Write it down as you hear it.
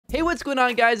Hey, what's going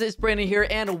on, guys? It's Brandon here,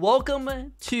 and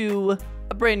welcome to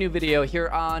a brand new video here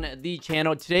on the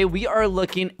channel. Today, we are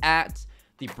looking at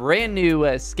the brand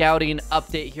new scouting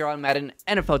update here on Madden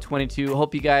NFL 22.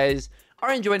 Hope you guys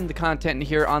are enjoying the content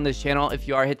here on this channel. If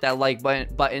you are, hit that like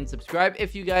button, subscribe.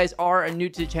 If you guys are new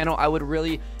to the channel, I would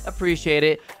really appreciate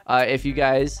it. If you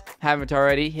guys haven't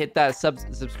already, hit that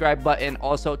subscribe button.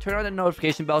 Also, turn on the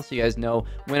notification bell so you guys know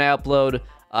when I upload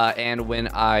and when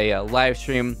I live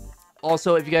stream.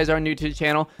 Also, if you guys are new to the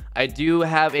channel, I do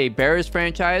have a Bears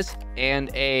franchise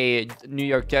and a New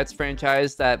York Jets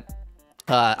franchise that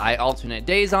I alternate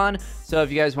days on. So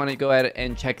if you guys want to go ahead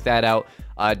and check that out,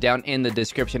 down in the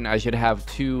description, I should have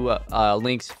two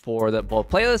links for both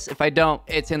playlists. If I don't,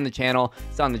 it's in the channel.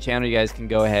 It's on the channel. You guys can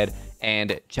go ahead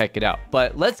and check it out.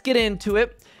 But let's get into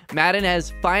it. Madden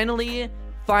has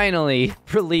finally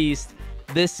released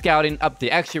this scouting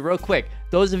update. Actually, real quick,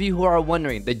 those of you who are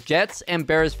wondering, the Jets and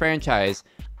Bears franchise,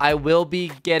 I will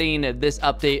be getting this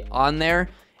update on there.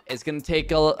 It's going to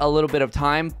take a little bit of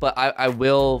time, but I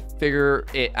will figure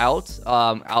it out.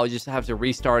 I'll just have to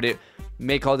restart it,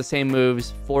 make all the same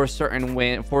moves, force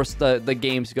the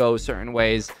games to go certain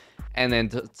ways, and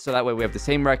then so that way we have the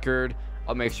same record.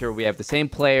 I'll make sure we have the same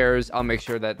players. I'll make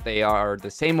sure that they are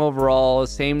the same overall,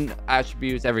 same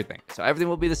attributes, everything. So everything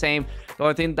will be the same. The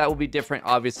only thing that will be different,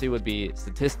 obviously, would be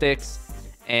statistics.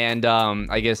 And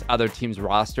I guess other teams'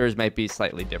 rosters might be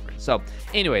slightly different. So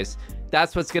anyways,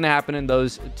 that's what's going to happen in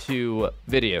those two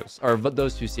videos, or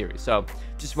those two series. So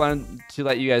just wanted to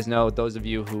let you guys know, those of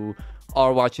you who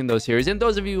are watching those series, and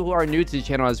those of you who are new to the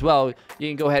channel as well, you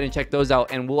can go ahead and check those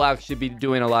out. And we'll actually be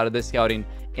doing a lot of this scouting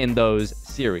in those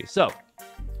series. So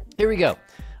here we go.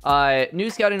 New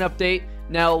scouting update.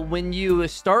 Now, when you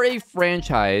start a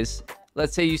franchise,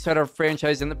 let's say you start a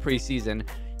franchise in the preseason,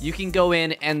 you can go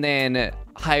in and then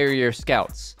hire your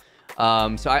scouts.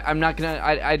 So I'm not gonna,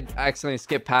 I accidentally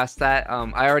skipped past that.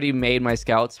 I already made my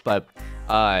scouts, but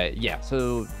yeah,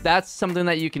 so that's something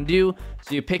that you can do.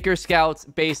 So you pick your scouts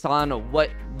based on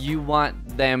what you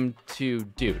want them to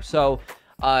do. So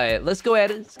let's go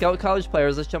ahead and scout college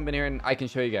players. Let's jump in here and I can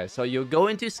show you guys. So you'll go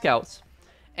into scouts,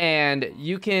 and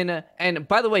you can, and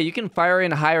by the way, you can fire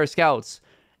and hire scouts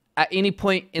at any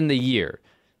point in the year.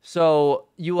 So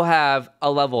you will have a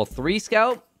level 3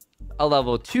 scout, a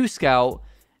level 2 scout,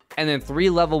 and then 3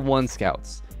 level 1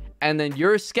 scouts. And then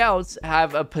your scouts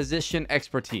have a position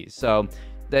expertise. So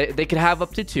they could have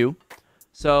up to 2.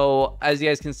 So as you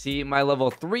guys can see, my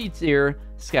level 3 tier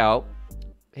scout,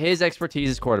 his expertise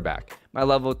is quarterback. My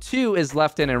level 2 is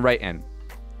left end and right end.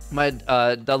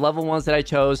 The level 1s that I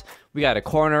chose, we got a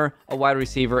corner, a wide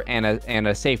receiver, and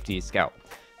a safety scout.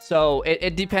 So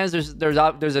it depends.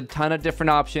 There's a ton of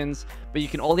different options, but you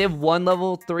can only have one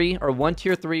level 3 or one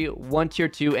tier 3, one tier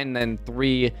 2, and then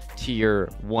 3 tier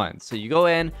 1. So you go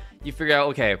in, you figure out,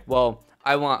 okay, well,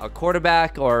 I want a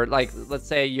quarterback, or like, let's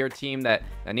say your team that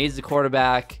needs a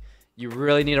quarterback, you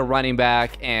really need a running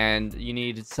back, and you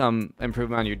need some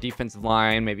improvement on your defensive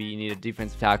line. Maybe you need a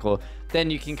defensive tackle.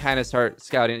 Then you can kind of start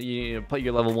scouting. You need to put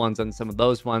your level 1s on some of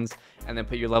those ones, and then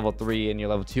put your level 3 and your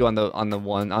level 2 on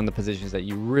the positions that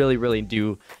you really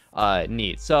do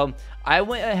need. So I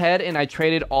went ahead and I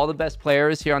traded all the best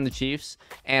players here on the Chiefs,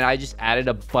 and I just added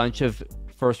a bunch of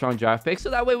first-round draft picks, so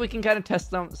that way we can kind of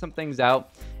test some things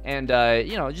out, and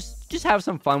you know, just have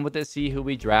some fun with it, see who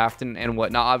we draft and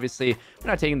whatnot. Obviously, we're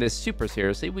not taking this super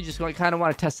seriously. We just kind of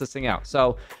want to test this thing out.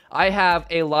 So I have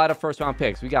a lot of first-round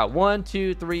picks. We got 1,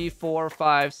 2, 3, 4,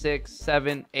 5, 6,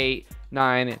 7, 8,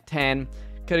 9, 10.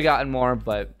 Could have gotten more,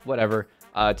 but whatever.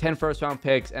 10 first-round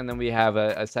picks, and then we have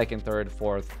a second, third,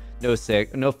 fourth, no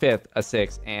fifth, a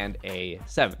sixth, and a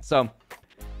seventh. So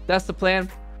that's the plan.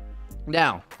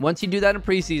 Now, once you do that in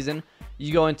preseason,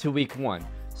 you go into week 1.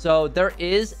 So there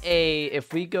is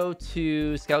if we go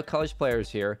to scout college players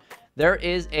here, there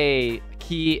is a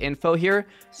key info here.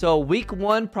 So week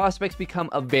 1 prospects become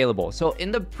available. So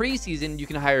in the preseason, you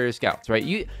can hire your scouts, right?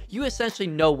 You essentially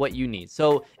know what you need.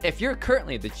 So if you're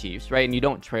currently the Chiefs, right, and you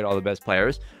don't trade all the best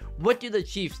players, what do the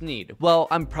Chiefs need? Well,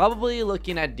 I'm probably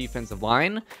looking at defensive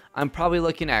line. I'm probably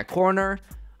looking at corner.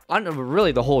 On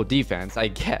really the whole defense, I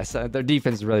guess. Their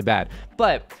defense is really bad,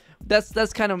 but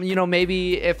that's kind of, you know,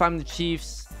 maybe if I'm the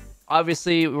Chiefs,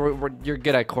 obviously you're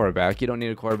good at quarterback. You don't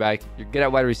need a quarterback. You're good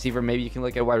at wide receiver. Maybe you can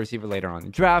look at wide receiver later on in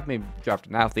the draft. Maybe draft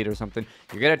an athlete or something.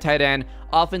 You're good at tight end.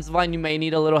 Offensive line, you may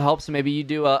need a little help, so maybe you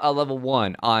do a level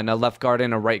 1 on a left guard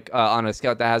and a right on a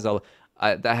scout that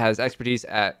has expertise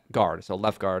at guard, so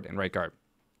left guard and right guard.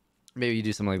 Maybe you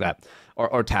do something like that,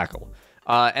 or tackle.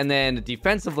 And then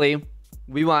defensively,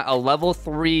 we want a level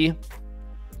 3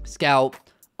 scout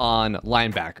on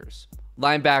linebackers.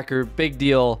 Linebacker, big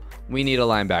deal. we need a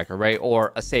linebacker, right?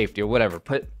 Or a safety or whatever.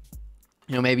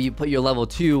 Maybe you put your level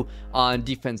 2 on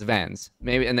defensive ends,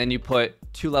 maybe, and then you put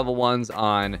 2 level 1s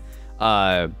on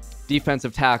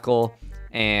defensive tackle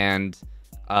and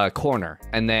corner,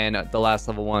 and then the last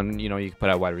level 1, you can put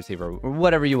out wide receiver or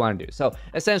whatever you want to do. So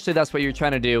essentially that's what you're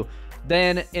trying to do.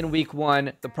 Then in week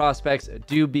 1, the prospects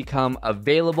do become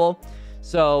available.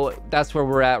 So that's where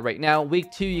we're at right now.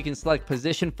 Week 2, you can select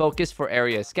position focus for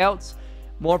area scouts.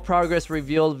 More progress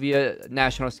revealed via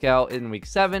National Scout in week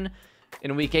 7.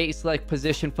 In week 8, select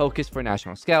position focus for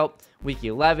National Scout. Week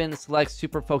 11, select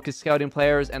super focused scouting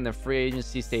players, and the free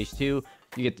agency stage 2,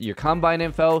 you get your combine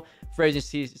info. Free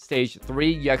agency stage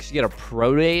 3, you actually get a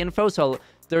pro day info. So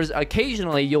there's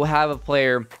occasionally you'll have a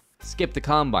player skip the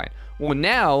combine. Well,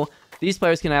 now these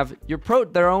players can have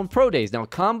their own pro days. Now,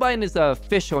 combine is the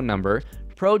official number.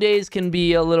 Pro days can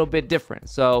be a little bit different.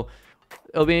 So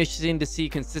it'll be interesting to see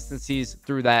consistencies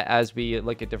through that as we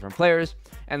look at different players.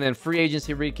 And then free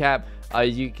agency recap,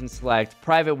 you can select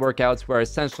private workouts where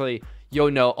essentially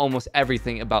you'll know almost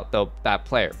everything about that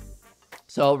player.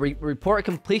 So report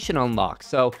completion unlock.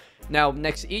 So now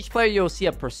next to each player, you'll see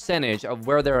a percentage of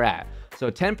where they're at. So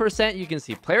 10%, you can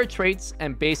see player traits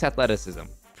and base athleticism.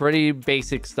 Pretty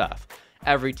basic stuff.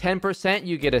 Every 10%,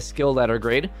 you get a skill letter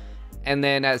grade. And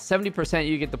then at 70%,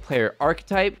 you get the player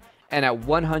archetype. And at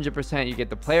 100%, you get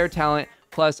the player talent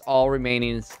plus all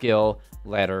remaining skill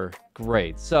letter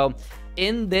grades. So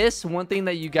in this, one thing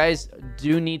that you guys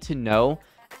do need to know,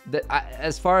 that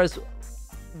as far as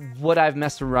what I've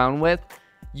messed around with,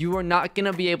 you are not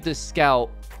going to be able to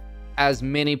scout as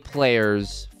many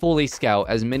players, fully scout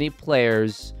as many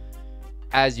players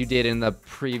as you did in the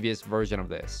previous version of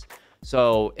this.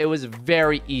 So it was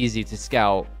very easy to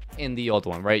scout in the old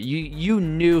one, right? You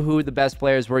knew who the best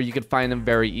players were. You could find them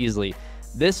very easily.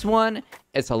 This one,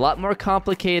 it's a lot more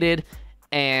complicated,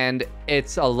 and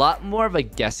it's a lot more of a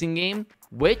guessing game,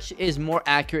 which is more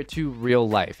accurate to real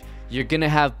life. You're gonna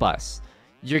have busts.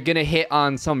 You're gonna hit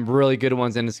on some really good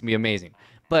ones, and it's gonna be amazing.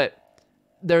 But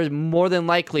there's more than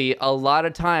likely a lot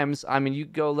of times, I mean, you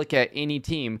go look at any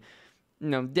team,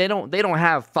 they don't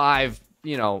have 5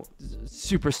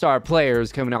 superstar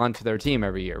players coming onto their team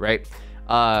every year, right?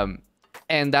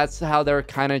 And that's how they're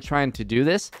kind of trying to do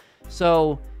this.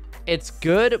 So it's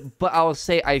good, but I'll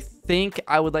say I think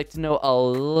I would like to know a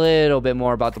little bit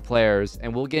more about the players,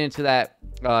 and we'll get into that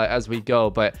as we go.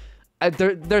 But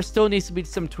there still needs to be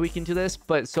some tweaking to this,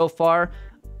 but so far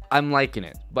I'm liking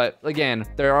it. But again,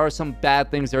 there are some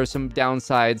bad things, there are some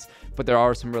downsides, but there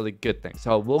are some really good things.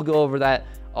 So we'll go over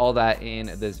all that in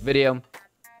this video.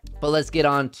 But let's get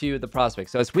on to the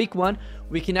prospects. So it's week 1.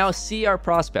 We can now see our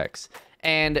prospects.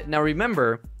 And now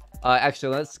remember,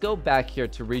 actually, let's go back here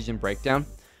to region breakdown.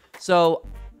 So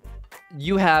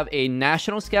you have a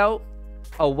national scout,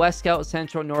 a west scout,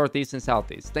 central, northeast, and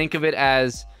southeast. Think of it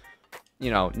as,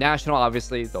 national,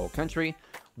 obviously, the whole country.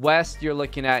 West, you're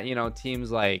looking at,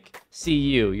 teams like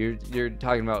CU. You're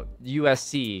talking about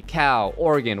USC, Cal,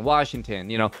 Oregon,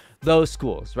 Washington, those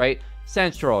schools, right?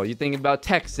 Central, you're thinking about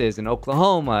Texas and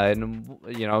Oklahoma and,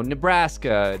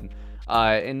 Nebraska.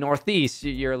 In Northeast,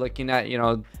 you're looking at,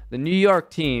 the New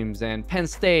York teams and Penn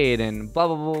State and blah,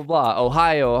 blah, blah, blah, blah.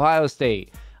 Ohio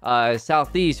State.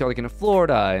 Southeast, you're looking at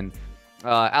Florida and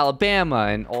Alabama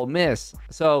and Ole Miss.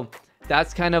 So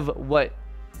that's kind of what,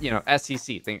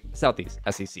 SEC, Southeast,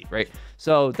 SEC, right?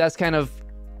 So that's kind of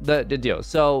the deal.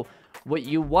 So what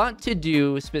you want to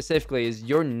do specifically is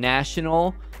your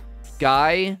national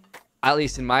guy, at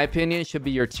least in my opinion, should be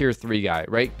your tier 3 guy,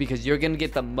 right? Because you're going to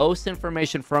get the most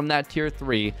information from that tier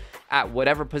 3 at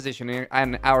whatever position,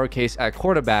 in our case at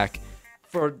quarterback,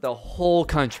 for the whole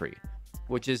country,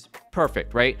 which is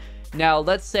perfect, right? Now,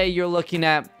 let's say you're looking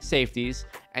at safeties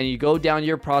and you go down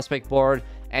your prospect board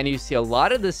and you see a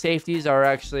lot of the safeties are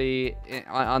actually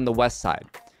on the west side.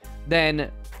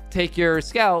 Then take your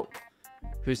scout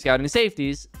who's scouting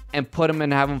safeties and put them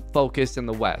and have them focused in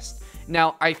the west.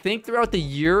 Now, I think throughout the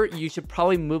year, you should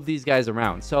probably move these guys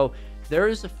around. So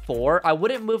there's 4. I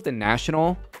wouldn't move the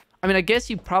national. I mean, I guess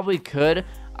you probably could.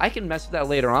 I can mess with that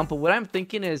later on. But what I'm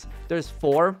thinking is there's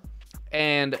 4,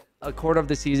 and a quarter of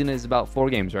the season is about 4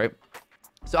 games, right?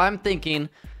 So I'm thinking,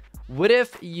 what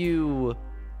if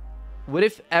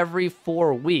every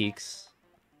 4 weeks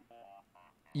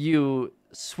you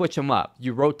switch them up,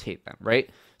 you rotate them, right?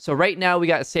 So right now we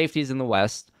got safeties in the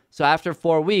west. So after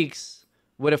 4 weeks,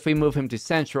 what if we move him to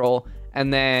central,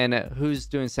 and then who's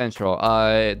doing central?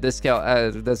 This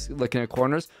scout that's looking at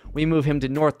corners, we move him to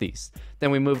northeast.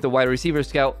 Then we move the wide receiver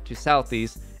scout to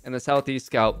southeast, and the southeast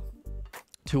scout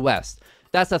to west.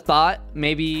 That's a thought.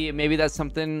 Maybe that's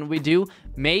something we do.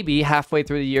 maybe halfway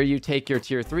through the year, you take your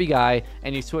tier 3 guy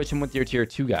and you switch him with your tier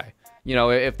 2 guy, you know,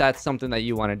 if that's something that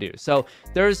you want to do. So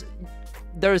there's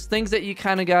things that you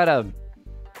kind of gotta,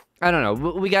 I don't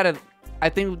know, I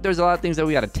think there's a lot of things that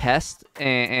we gotta test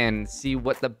and see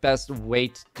what the best way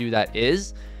to do that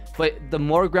is. But the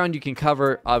more ground you can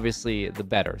cover, obviously, the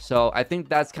better. So I think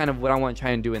that's kind of what I want to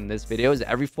try and do in this video, is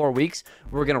every 4 weeks,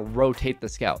 we're going to rotate the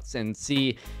scouts and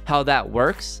see how that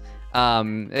works,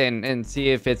 and see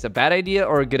if it's a bad idea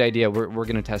or a good idea. We're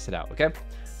going to test it out, okay?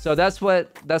 So that's where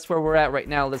we're at right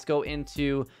now. Let's go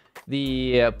into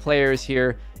the players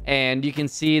here, and you can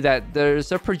see that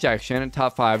there's a projection in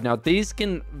top 5. Now, these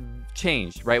can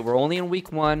change, right? We're only in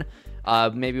week 1.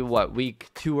 Maybe what, week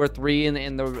 2 or 3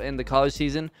 in the college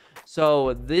season.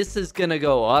 So this is gonna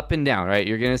go up and down, right?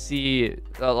 You're gonna see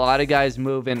a lot of guys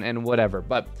move and whatever.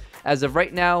 But as of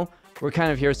right now, we're kind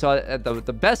of here. So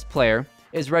the best player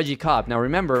is Reggie Cobb. Now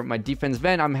remember, my defensive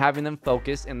end, I'm having them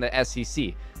focus in the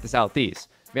SEC, the Southeast,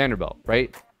 Vanderbilt,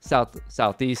 right?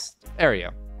 Southeast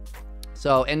area.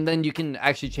 So, and then you can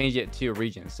actually change it to your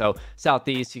region. So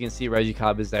Southeast, you can see Reggie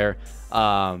Cobb is there.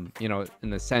 You know, in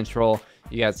the Central,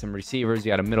 you got some receivers,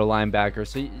 you got a middle linebacker.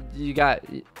 So you got,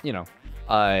 you know,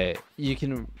 you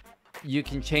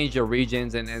can change your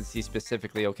regions and see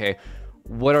specifically, okay,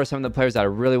 what are some of the players that I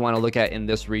really want to look at in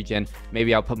this region?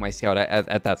 Maybe I'll put my scout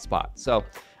at that spot. So,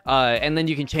 and then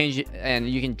you can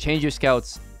change your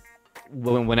scouts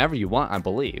whenever you want, I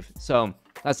believe. So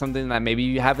that's something that maybe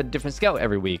you have a different scout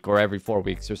every week or every 4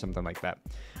 weeks or something like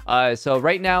that. So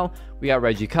right now we got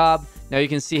Reggie Cobb. Now you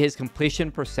can see his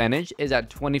completion percentage is at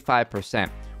 25%,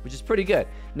 which is pretty good.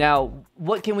 Now,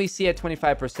 what can we see at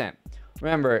 25%?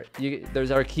 Remember,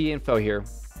 there's our key info here.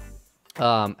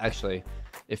 Actually,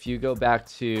 if you go back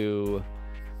to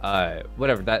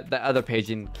whatever, that other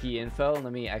page in key info,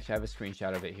 let me actually have a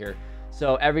screenshot of it here.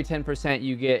 So every 10%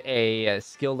 you get a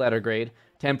skill letter grade.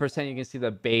 10% you can see the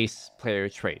base player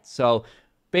traits. So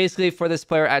basically for this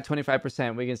player at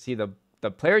 25%, we can see the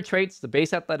player traits, the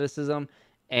base athleticism,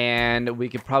 and we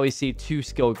could probably see 2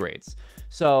 skill grades.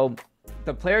 So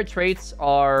the player traits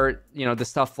are, you know, the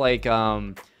stuff like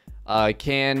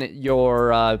can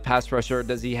your pass rusher,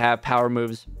 does he have power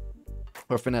moves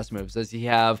or finesse moves? Does he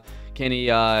have, can he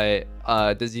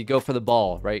does he go for the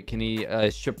ball, right? Can he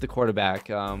strip the quarterback?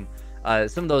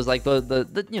 Some of those, like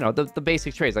the you know, the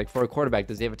basic traits, like for a quarterback,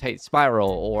 does he have a tight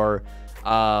spiral? Or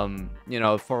you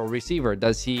know, for a receiver,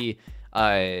 does he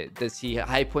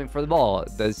high point for the ball?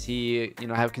 Does he, you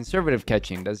know, have conservative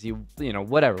catching? Does he, you know,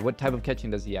 whatever, what type of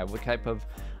catching does he have? What type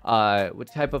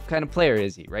of kind of player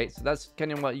is he, right? So that's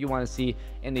kind of what you want to see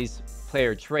in these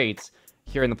player traits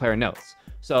here in the player notes.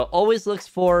 So always looks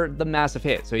for the massive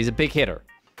hit. So he's a big hitter.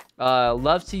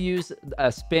 Loves to use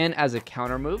a spin as a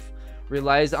counter move.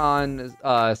 Relies on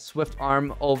swift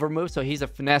arm over move. So he's a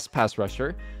finesse pass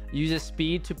rusher. Uses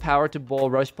speed to power to bull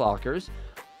rush blockers.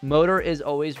 Motor is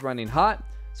always running hot.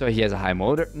 So he has a high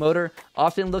motor.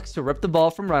 Often looks to rip the ball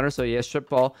from runners. So he has strip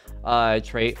ball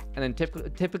trait. And then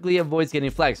typically avoids getting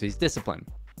flagged. So he's disciplined.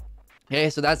 Okay,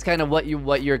 so that's kind of what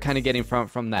you're kind of getting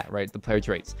from that, right? The player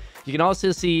traits. You can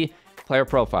also see player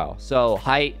profile. So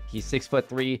height, he's 6'3",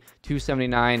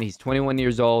 279. He's 21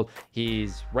 years old.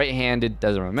 He's right-handed,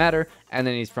 doesn't really matter. And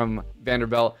then he's from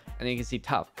Vanderbilt. And then you can see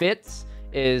top fits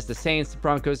is the Saints,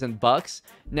 Broncos, and Bucks.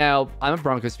 Now, I'm a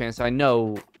Broncos fan, so I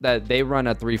know that they run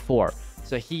a 3-4.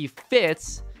 So he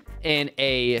fits in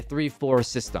a 3-4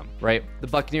 system, right? The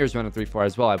Buccaneers run a 3-4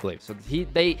 as well, I believe. So he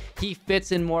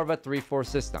fits in more of a 3-4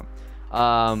 system,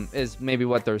 is maybe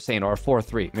what they're saying, or a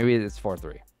 4-3. Maybe it's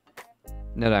 4-3.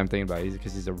 Now that I'm thinking about it,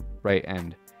 because he's a right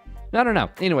end. I don't know.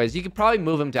 Anyways, you could probably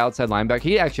move him to outside linebacker.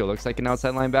 He actually looks like an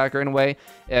outside linebacker in a way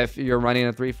if you're running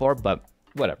a 3-4, but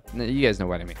whatever. You guys know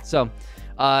what I mean. So,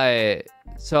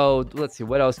 so let's see.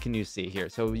 What else can you see here?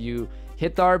 So you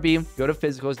hit the RB, go to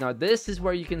physicals. Now, this is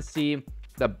where you can see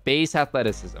the base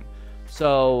athleticism.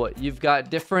 So you've got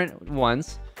different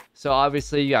ones. So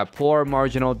obviously you got poor,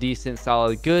 marginal, decent,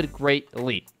 solid, good, great,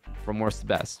 elite, from worst to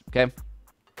best. Okay.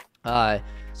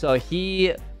 So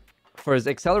he, for his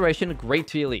acceleration, great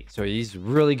to elite. So he's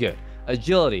really good.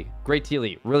 Agility, great to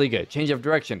elite, really good. Change of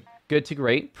direction, good to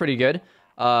great, pretty good.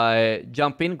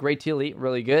 Jumping, great to elite,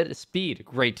 really good. Speed,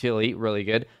 great to elite, really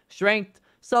good. Strength,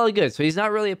 solid good. So he's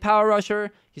not really a power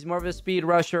rusher. He's more of a speed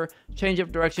rusher. Change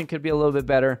of direction could be a little bit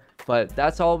better, but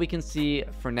that's all we can see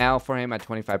for now for him at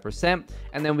 25%.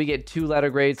 And then we get 2 letter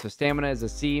grades. So stamina is a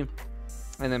C,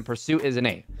 and then pursuit is an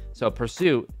A. So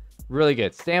pursuit, really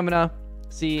good. Stamina,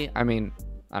 C. I mean,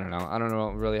 I don't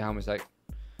know really how much that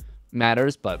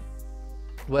matters, but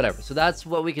whatever. So that's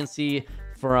what we can see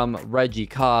from Reggie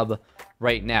Cobb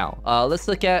right now. Let's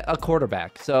look at a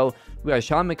quarterback. So we got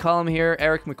Sean McCollum here,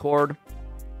 Eric McCord.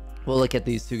 We'll look at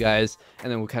these two guys,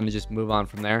 and then we'll kind of just move on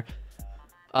from there.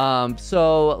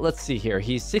 So let's see here.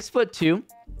 He's 6'2",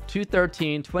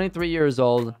 213, 23 years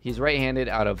old. He's right-handed,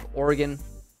 out of Oregon.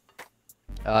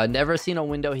 Never seen a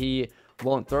window he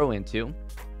won't throw into.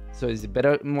 So he's a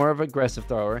bit more of an aggressive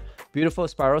thrower. Beautiful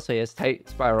spiral, so he has tight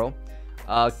spiral.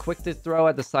 Quick to throw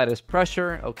at the slightest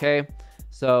pressure. Okay,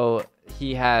 so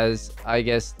he has, I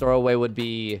guess, throwaway would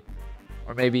be,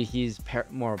 or maybe he's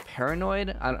more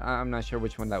paranoid. I'm not sure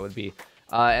which one that would be.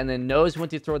 And then knows when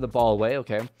to throw the ball away.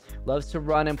 Okay, loves to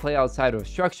run and play outside of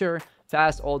structure.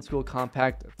 Fast, old school,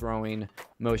 compact throwing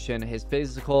motion. His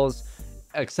physicals: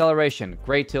 acceleration,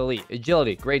 great to elite.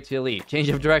 Agility, great to elite. Change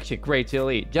of direction, great to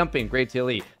elite. Jumping, great to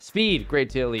elite. Speed, great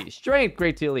to elite. Strength,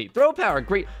 great to elite. Throw power,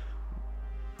 great.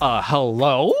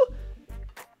 Hello?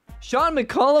 Sean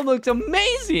McCollum looks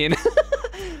amazing.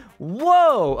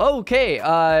 Whoa. Okay.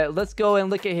 Let's go and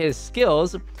look at his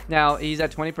skills. Now, he's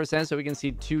at 20%, so we can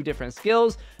see two different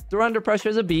skills. Throw under pressure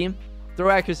is a B. Throw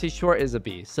accuracy short is a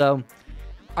B. So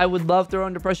I would love throw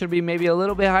under pressure to be maybe a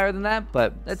little bit higher than that,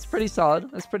 but that's pretty solid.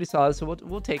 That's pretty solid, so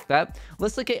we'll take that.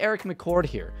 Let's look at Eric McCord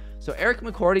here. So Eric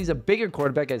McCord, he's a bigger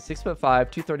quarterback at 6'5",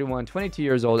 231, 22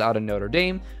 years old, out of Notre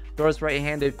Dame. Throws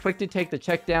right-handed, quick to take the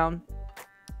check down.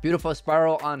 Beautiful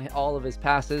spiral on all of his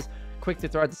passes. Quick to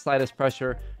throw at the slightest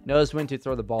pressure. Knows when to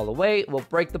throw the ball away. Will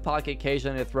break the pocket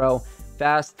occasionally to throw.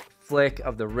 Fast flick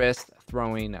of the wrist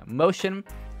throwing motion.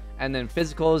 And then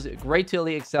physicals, great to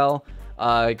elite excel.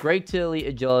 Great to elite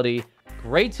agility.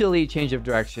 Great to elite change of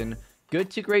direction. Good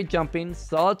to great jumping.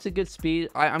 Solid to good speed.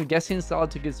 I'm guessing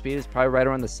solid to good speed is probably right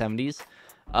around the 70s.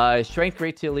 Strength,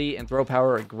 great to elite. And throw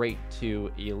power, great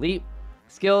to elite.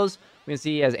 Skills, we can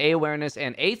see he has A awareness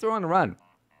and A throw on the run.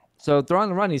 So throw on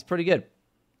the run, he's pretty good.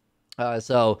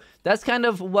 So that's kind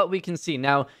of what we can see.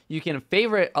 Now, you can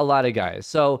favorite a lot of guys.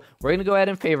 So we're going to go ahead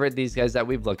and favorite these guys that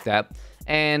we've looked at.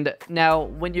 And now,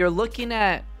 when you're looking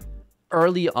at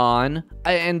early on,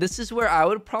 and this is where I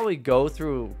would probably go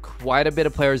through quite a bit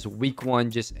of players week one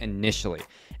just initially.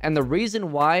 And the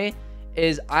reason why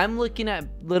is I'm looking at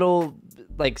little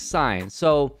like signs.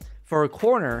 So for a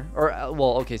corner, or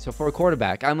well, okay, so for a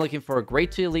quarterback, I'm looking for a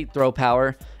great to elite throw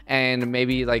power and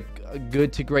maybe like a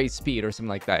good to great speed or something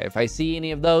like that. If I see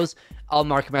any of those, I'll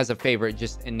mark him as a favorite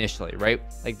just initially, right?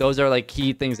 Like those are like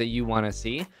key things that you want to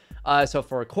see. So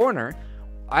for a corner,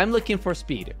 I'm looking for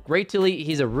speed. Great to elite.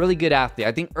 He's a really good athlete.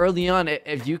 I think early on,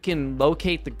 if you can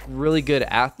locate the really good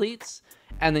athletes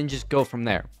and then just go from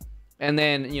there. And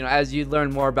then, you know, as you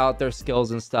learn more about their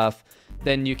skills and stuff,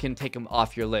 then you can take them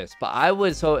off your list. But I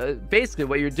would, so basically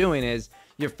what you're doing is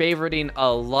you're favoriting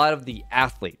a lot of the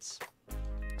athletes.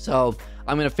 So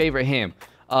I'm going to favorite him.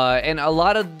 And a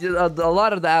lot of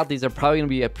the athletes are probably going to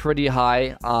be a pretty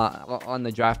high on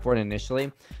the draft board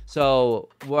initially. So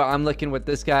what I'm looking with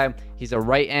this guy, he's a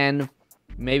right end.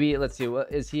 Maybe, let's see,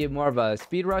 what is he, more of a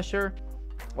speed rusher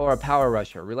or a power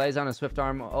rusher? Relies on a swift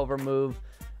arm over move.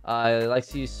 Likes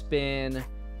to use spin.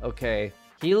 Okay,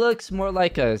 he looks more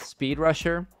like a speed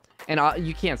rusher. And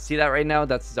you can't see that right now.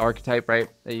 That's his archetype, right?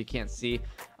 That you can't see.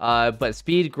 But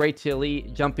speed, great to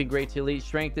elite. Jumping, great to elite.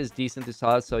 Strength is decent to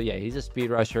solid. So yeah, he's a speed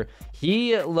rusher.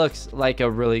 He looks like a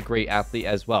really great athlete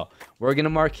as well. We're gonna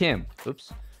mark him.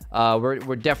 Oops.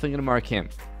 We're definitely gonna mark him.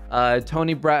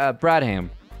 Tony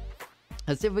Bradham.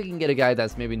 Let's see if we can get a guy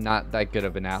that's maybe not that good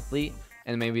of an athlete,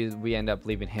 and maybe we end up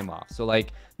leaving him off. So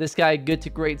like this guy, good to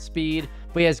great speed,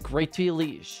 but he has great to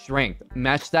elite strength.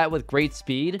 Match that with great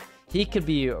speed, he could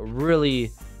be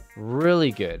really,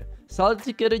 really good. Solid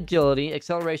to good agility.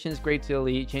 Acceleration is great to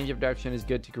elite. Change of direction is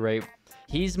good to great.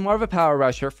 He's more of a power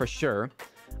rusher for sure.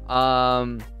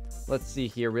 Let's see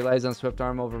here. Relies on swift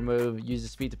arm over move.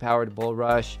 Uses speed to power to bull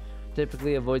rush.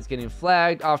 Typically avoids getting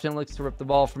flagged. Often looks to rip the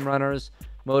ball from runners.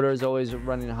 Motor is always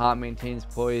running hot. Maintains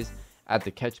poise at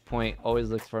the catch point. Always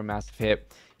looks for a massive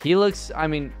hit. He looks, I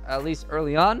mean, at least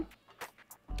early on,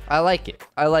 I like it.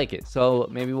 I like it. So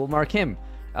maybe we'll mark him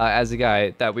as a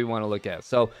guy that we want to look at.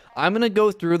 So I'm going to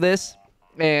go through this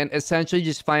and essentially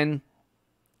just find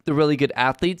the really good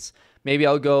athletes. Maybe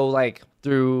I'll go like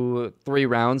through 3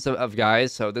 rounds of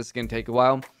guys. So this is going to take a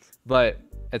while, but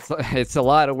it's a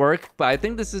lot of work. But I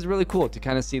think this is really cool to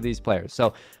kind of see these players.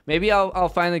 So maybe I'll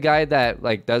find a guy that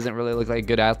like doesn't really look like a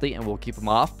good athlete and we'll keep him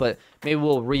off. But maybe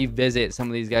we'll revisit some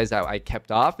of these guys that I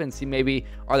kept off and see maybe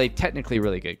are they technically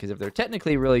really good. Because if they're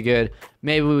technically really good,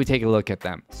 maybe we take a look at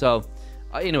them. So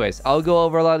Anyways, I'll go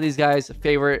over a lot of these guys,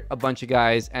 favorite a bunch of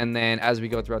guys, and then as we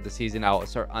go throughout the season, I'll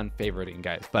start unfavoriting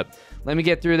guys. But let me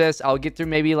get through this. I'll get through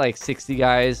maybe like 60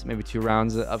 guys, maybe 2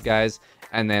 rounds of guys,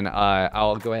 and then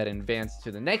I'll go ahead and advance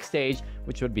to the next stage,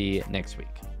 which would be next week.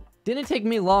 Didn't take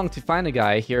me long to find a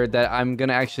guy here that I'm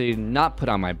gonna actually not put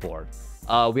on my board.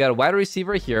 We got a wide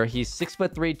receiver here. He's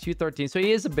 6'3", 213, so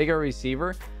he is a bigger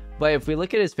receiver. But if we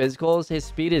look at his physicals, his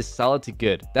speed is solid to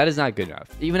good. That is not good enough.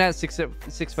 Even at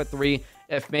 6'3",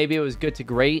 if maybe it was good to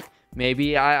great,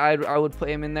 maybe I would put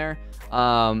him in there.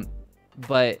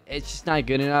 But it's just not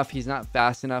good enough. He's not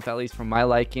fast enough, at least for my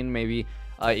liking. Maybe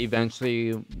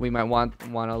eventually we might want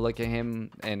to look at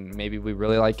him, and maybe we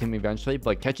really like him eventually.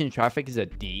 But catching traffic is a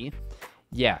D.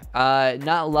 Yeah,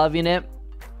 not loving it.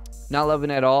 Not loving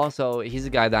it at all. So he's a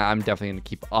guy that I'm definitely going to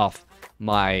keep off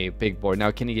my big board.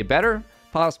 Now, can he get better?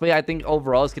 Possibly. I think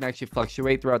overall it's going to actually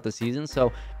fluctuate throughout the season.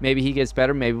 So maybe he gets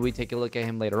better. Maybe we take a look at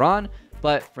him later on.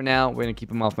 But for now, we're going to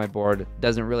keep him off my board.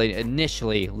 Doesn't really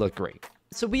initially look great.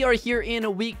 So we are here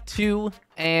in week 2.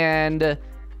 And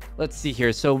let's see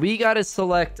here. So we got to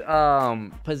select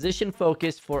position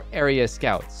focus for area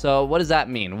scouts. So what does that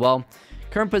mean? Well,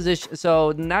 current position.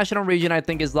 So the national region, I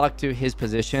think, is locked to his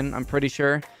position. I'm pretty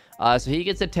sure. So he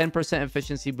gets a 10%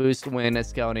 efficiency boost when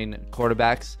scouting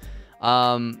quarterbacks.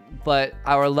 But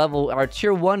our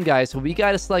tier 1 guys, so we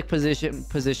got to select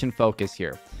position focus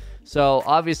here. So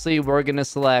obviously we're going to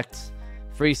select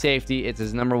free safety. It's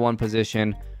his #1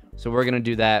 position. So we're going to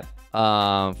do that.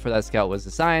 For that scout was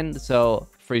assigned. So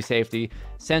free safety.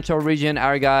 Central region,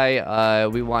 our guy,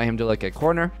 we want him to look at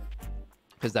corner,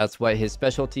 because that's what his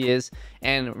specialty is.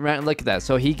 And look at that.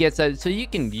 So he gets so you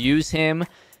can use him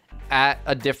at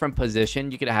a different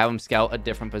position. You could have him scout a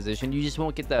different position. You just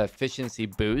won't get the efficiency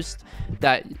boost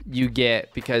that you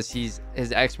get because his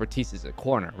expertise is a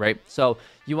corner, right? So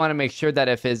you want to make sure that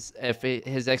if his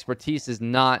expertise is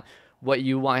not what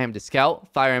you want him to scout,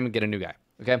 fire him and get a new guy.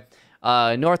 Okay.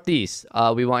 Northeast,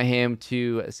 we want him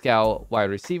to scout wide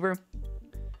receiver.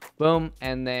 Boom.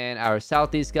 And then our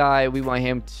southeast guy, we want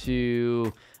him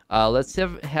to let's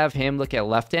have him look at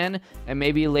left end, and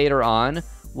maybe later on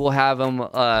we'll have him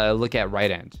look at right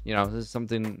end. You know, this is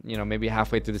something, you know, maybe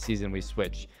halfway through the season we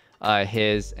switch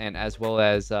his, and as well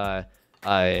as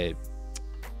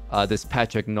this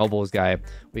Patrick Nobles guy,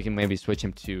 we can maybe switch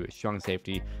him to strong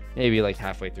safety, maybe like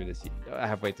halfway through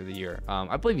the year.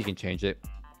 I believe you can change it.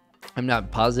 I'm not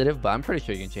positive, but I'm pretty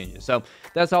sure you can change it. So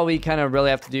that's all we kind of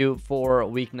really have to do for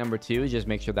week number 2, is just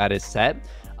make sure that is set.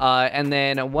 And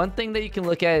then one thing that you can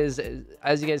look at is,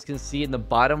 as you guys can see in the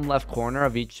bottom left corner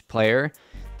of each player,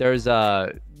 there's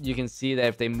you can see that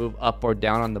if they move up or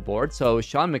down on the board. So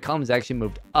Sean McCollum's actually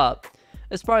moved up.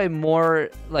 It's probably more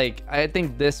like, I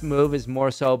think this move is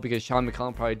more so because Sean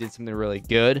McCollum probably did something really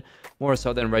good, more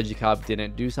so than Reggie Cobb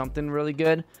didn't do something really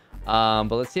good.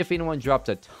 But let's see if anyone dropped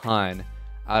a ton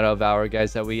out of our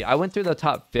guys that I went through the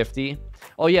top 50.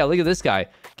 Oh yeah, look at this guy.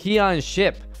 Keon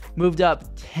Ship moved up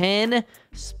 10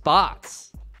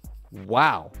 spots.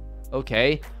 Wow.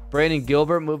 Okay. Brandon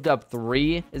Gilbert moved up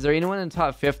 3. Is there anyone in the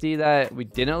top 50 that we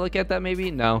didn't look at that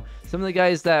maybe? No. Some of the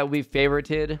guys that we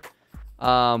favorited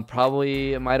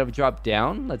probably might have dropped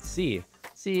down. Let's see.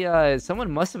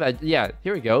 Someone must have had, yeah,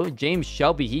 here we go. James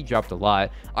Shelby, he dropped a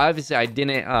lot. Obviously, I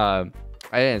didn't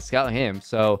scout him,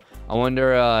 so I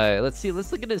wonder, let's see,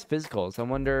 let's look at his physicals. I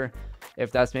wonder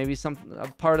if that's maybe a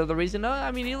part of the reason. No,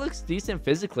 I mean, he looks decent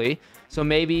physically, so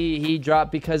maybe he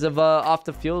dropped because of a off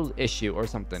the field issue or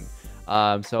something.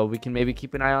 So we can maybe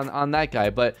keep an eye on that guy.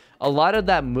 But a lot of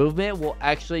that movement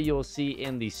you'll see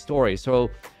in the story. So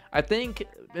I think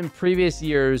in previous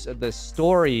years, the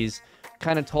stories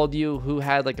kind of told you who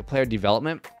had like a player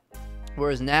development,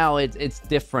 whereas now it's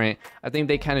different. I think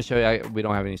they kind of show you, we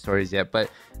don't have any stories yet,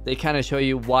 but they kind of show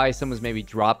you why someone's maybe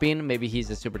dropping. Maybe he's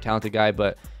a super talented guy,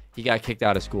 but he got kicked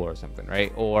out of school or something,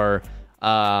 right? Or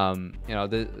you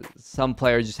know, some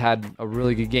player just had a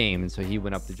really good game, and so he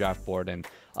went up the draft board, and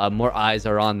more eyes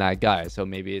are on that guy. So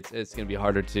maybe it's gonna be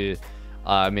harder to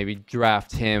maybe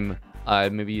draft him.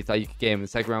 Maybe you thought you could get him in the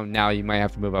second round. Now you might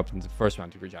have to move up into the first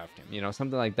round to redraft him. You know,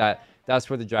 something like that. That's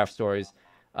where the draft stories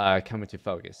come into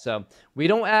focus. So we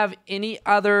don't have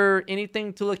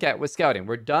anything to look at with scouting.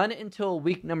 We're done until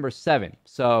week number 7.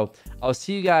 So I'll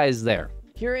see you guys there.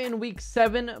 Here in week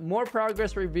 7, more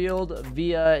progress revealed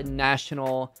via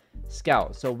National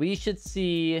Scout. So we should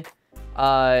see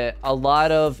a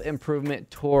lot of improvement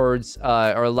towards,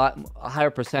 or a higher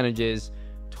percentages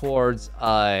towards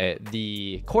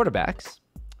the quarterbacks,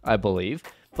 I believe.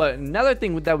 But another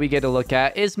thing that we get to look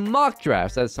at is mock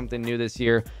drafts. That's something new this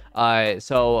year.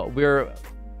 So we're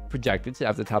projected to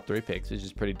have the top 3 picks, which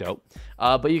is pretty dope.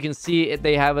 But you can see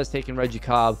they have us taking Reggie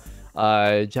Cobb,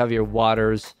 Javier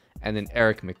Waters, and then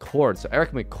Eric McCord. So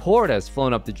Eric McCord has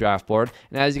flown up the draft board.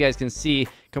 And as you guys can see,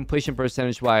 completion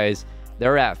percentage wise,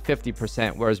 they're at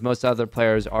 50%, whereas most other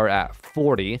players are at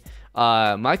 40.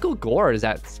 Michael Gore is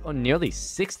at nearly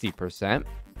 60%.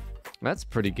 That's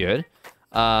pretty good.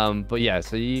 But yeah,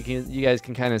 so you guys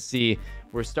can kind of see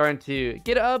we're starting to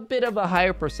get a bit of a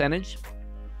higher percentage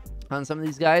on some of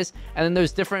these guys. And then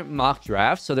there's different mock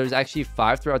drafts. So there's actually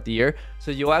 5 throughout the year. So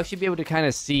you'll actually be able to kind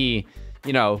of see,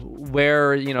 you know,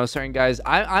 where, you know, certain guys.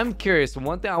 I'm curious.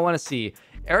 One thing I want to see,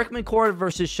 Eric McCord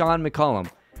versus Sean McCollum.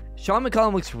 Sean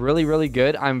McCollum looks really, really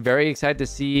good. I'm very excited to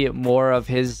see more of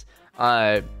his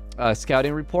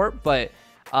scouting report. But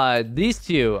these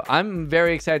two, I'm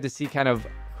very excited to see kind of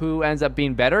who ends up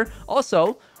being better.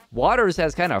 Also, Waters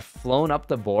has kind of flown up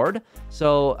the board.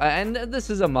 So, and this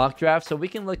is a mock draft, so we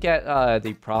can look at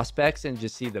the prospects and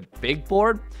just see the big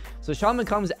board. So Sean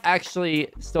McCollum's actually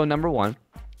still number 1.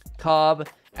 Cobb,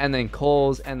 and then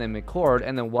Coles, and then McCord,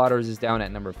 and then Waters is down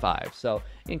at number 5. So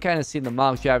you can kind of see the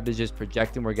mock draft is just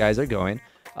projecting where guys are going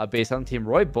based on the team.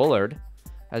 Roy Bullard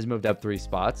has moved up 3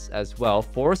 spots as well.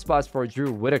 4 spots for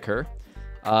Drew Whitaker.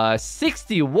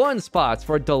 61 spots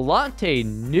for Delonte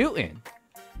Newton.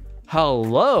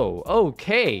 Hello.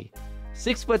 Okay.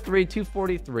 6'3",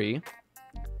 243.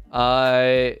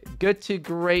 Good to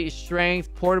great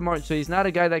strength. Porter, so he's not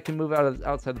a guy that can move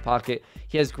outside the pocket.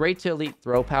 He has great to elite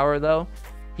throw power though.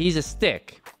 He's a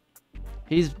stick.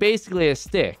 He's basically a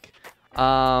stick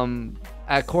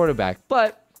at quarterback.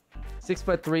 But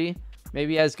 6'3",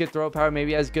 maybe has good throw power,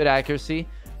 maybe has good accuracy.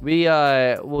 We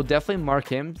will definitely mark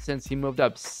him since he moved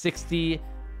up 60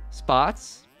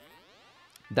 spots.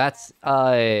 That's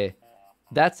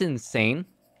insane.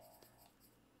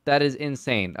 That is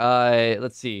insane.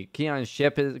 Let's see. Keon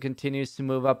Shipp continues to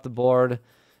move up the board.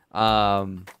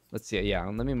 Let's see. Yeah,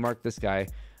 let me mark this guy.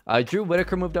 Drew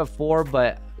Whitaker moved up 4,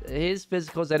 but his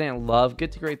physicals I didn't love.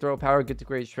 Good to great throw power, good to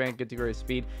great strength, good to great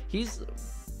speed. He's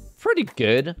pretty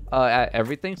good at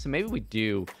everything, so maybe we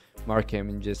do mark him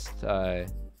and just,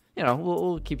 you know,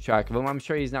 we'll keep track of him. I'm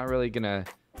sure he's not really going to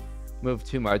move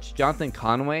too much. Jonathan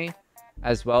Conway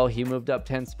as well. He moved up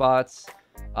 10 spots.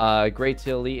 Great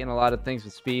to elite in a lot of things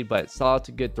with speed, but solid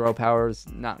to good throw powers,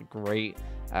 not great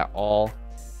at all.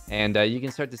 And you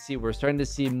can start to see we're starting to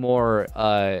see more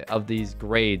of these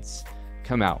grades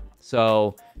come out.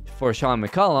 So for Sean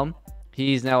McCollum,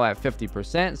 he's now at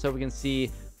 50%, so we can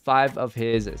see 5 of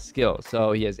his skills.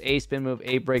 So he has A spin move,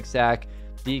 A break sack,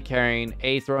 D carrying,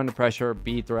 A throw under pressure,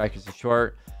 B throw accuracy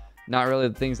short. Not really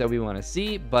the things that we want to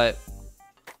see, but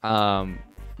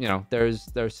you know,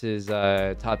 there's his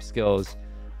top skills,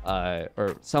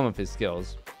 or some of his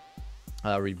skills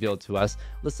revealed to us.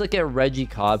 Let's look at Reggie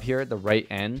Cobb here at the right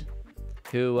end,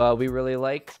 who we really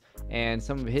liked, and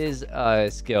some of his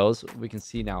skills we can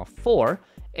see now. 4,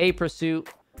 A pursuit,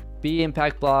 B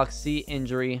impact block, C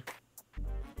injury.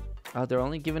 They're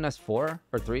only giving us 4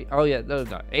 or 3. Oh yeah, no.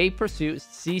 A pursuit,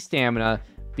 C stamina,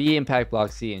 B impact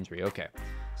block, C injury. Okay,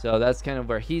 so that's kind of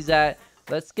where he's at.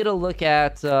 Let's get a look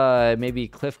at maybe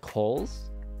Cliff Coles.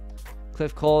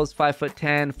 Cliff Coles,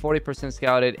 5'10", 40%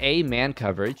 scouted, A man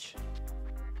coverage.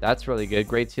 That's really good.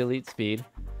 Great to elite speed.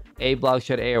 A block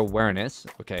shed, A awareness.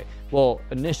 Okay, well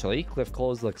initially Cliff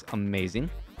Coles looks amazing.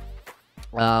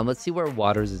 Let's see where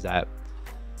Waters is at.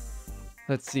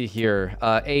 Let's see here.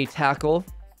 A tackle.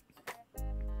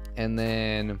 And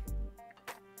then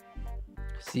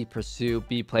C pursuit,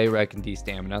 B play rec, and D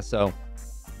stamina. So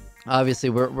obviously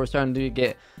we're starting to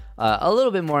get a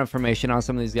little bit more information on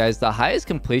some of these guys. The highest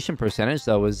completion percentage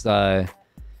though was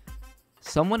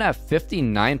someone at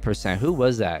 59%. Who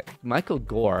was that? Michael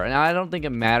Gore. And I don't think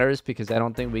it matters because I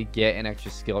don't think we get an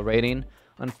extra skill rating,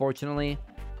 unfortunately.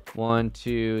 1,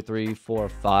 2, 3, 4,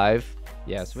 5.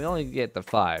 Yes, we only get the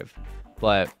 5.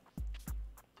 But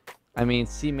I mean,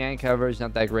 C man coverage,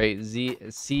 not that great.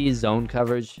 C zone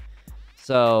coverage.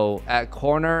 So at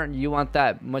corner, you want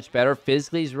that much better.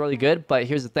 Physically, he's really good. But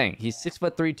here's the thing. He's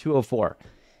 6'3", 204.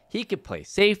 He could play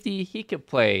safety. He could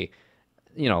play,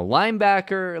 you know,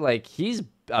 linebacker. Like, he's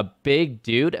a big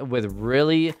dude with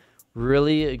really,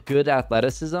 really good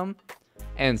athleticism.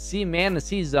 And C man to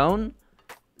C zone,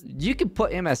 you could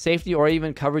put him as safety or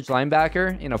even coverage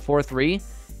linebacker in a 4-3.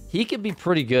 He could be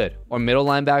pretty good. Or middle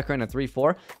linebacker in a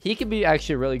 3-4. He could be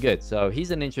actually really good. So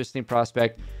he's an interesting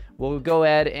prospect. We'll go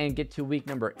ahead and get to week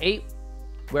number 8,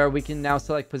 where we can now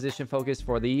select position focus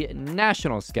for the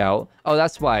National Scout. Oh,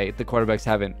 that's why the quarterbacks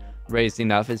haven't raised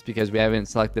enough. It's because we haven't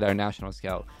selected our National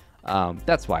Scout.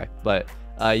 That's why. But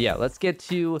yeah, let's get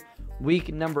to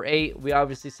week number 8. We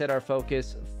obviously set our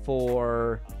focus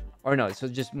for or no, so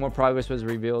just more progress was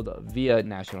revealed via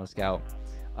National Scout.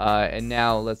 And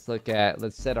now let's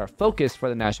set our focus for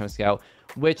the National Scout,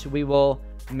 which we will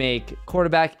make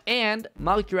quarterback. And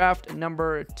mock draft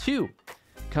number 2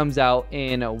 comes out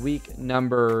in week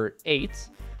number 8.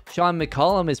 Sean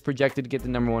McCollum is projected to get the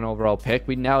number 1 overall pick.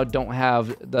 We now don't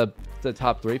have the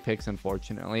top 3 picks,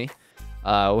 unfortunately.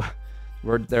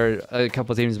 There a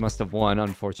couple teams must have won,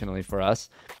 unfortunately for us.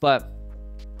 But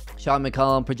Sean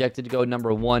McCollum projected to go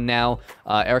number 1 now.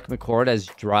 Eric McCord has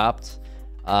dropped.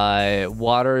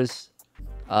 Waters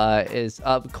is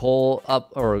up. Cole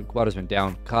up, or Waters went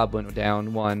down. Cobb went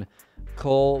down 1.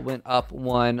 Cole went up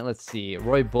 1. Let's see.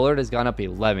 Roy Bullard has gone up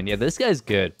 11. Yeah, this guy's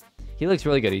good. He looks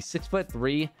really good. He's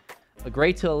 6'3", a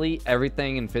great to elite,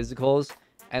 everything in physicals,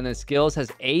 and then skills.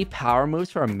 Has A, power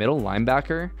moves for a middle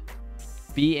linebacker,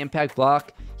 B, impact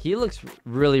block. He looks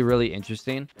really, really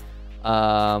interesting.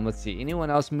 Let's see. Anyone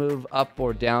else move up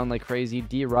or down like crazy?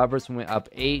 D, Robertson went up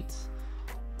 8.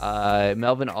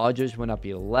 Melvin Aldridge went up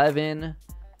 11.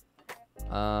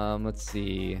 Let's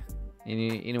see.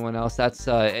 Anyone else? That's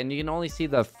and you can only see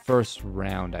the first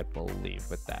round, I believe,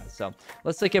 with that. So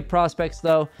let's look at prospects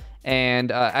though.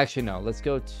 And actually no, let's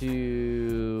go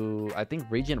to, I think,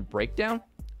 region breakdown.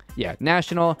 Yeah,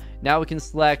 national. Now we can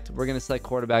select. We're gonna select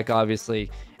quarterback, obviously,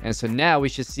 and so now we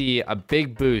should see a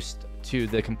big boost to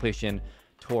the completion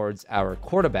towards our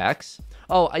quarterbacks.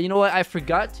 Oh, you know what? I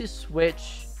forgot to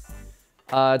switch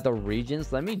the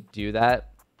regions. Let me do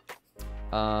that.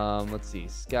 Let's see,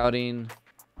 scouting.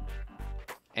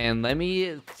 And I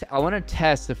want to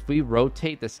test if we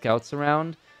rotate the scouts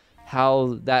around,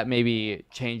 how that maybe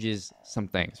changes some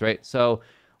things, right? So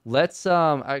let's,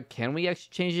 can we actually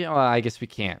change it? Oh, I guess we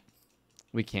can't.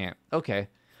 We can't. Okay.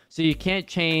 So you can't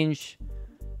change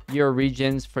your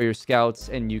regions for your scouts,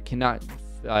 and you cannot,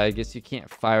 I guess you can't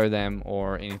fire them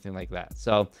or anything like that.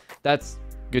 So that's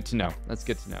good to know. That's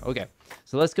good to know. Okay.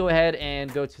 So let's go ahead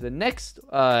and go to the next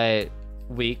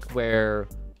week where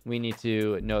we need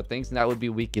to know things, and that would be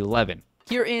week 11.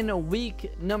 Here in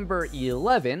week number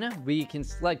 11, we can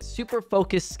select super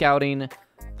focused scouting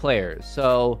players.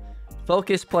 So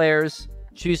focus players,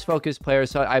 choose focus players.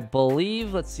 So I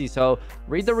believe, let's see. So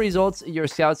read the results your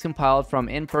scouts compiled from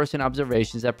in-person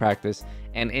observations at practice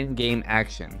and in-game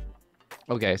action.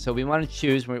 Okay, so we want to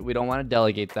choose. We don't want to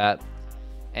delegate that.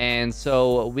 And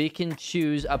so we can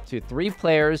choose up to 3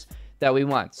 players that we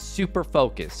want super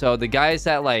focused. So the guys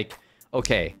that like,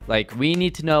 okay, like we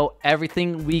need to know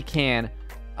everything we can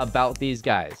about these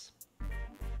guys.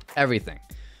 Everything.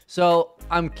 So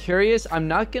I'm curious. I'm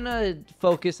not going to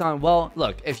focus on, well,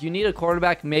 look, if you need a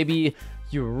quarterback, maybe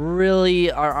you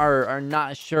really are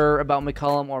not sure about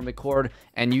McCollum or McCord,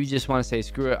 and you just want to say,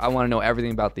 screw it, I want to know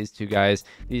everything about these 2 guys.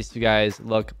 These 2 guys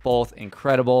look both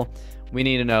incredible. We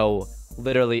need to know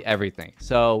literally everything.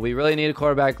 So we really need a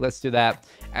quarterback. Let's do that.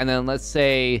 And then let's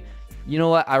say, you know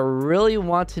what? I really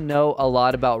want to know a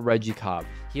lot about Reggie Cobb.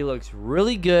 He looks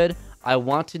really good. I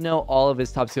want to know all of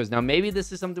his top skills. Now, maybe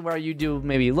this is something where you do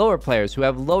maybe lower players who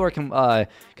have lower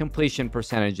completion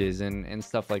percentages and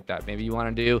stuff like that. Maybe you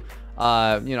want to do,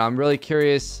 you know, I'm really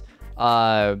curious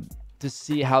to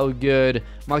see how good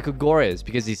Michael Gore is,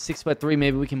 because he's 6'3".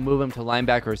 Maybe we can move him to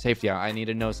linebacker or safety. I need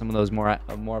to know some of those more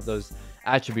of those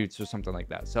attributes or something like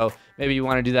that. So maybe you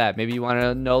want to do that. Maybe you want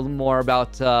to know more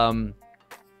about some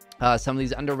of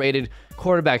these underrated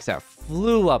quarterbacks that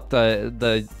flew up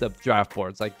the draft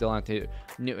boards, like Delonte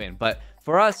Newton. But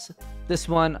for us, this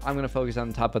one, I'm going to focus on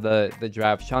the top of the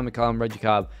draft: Sean McCollum, Reggie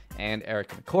Cobb, and Eric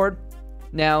McCord.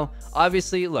 Now,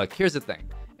 obviously, look, here's the thing.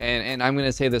 And I'm going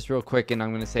to say this real quick, and I'm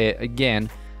going to say it again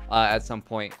at some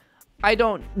point. I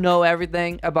don't know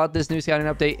everything about this new scouting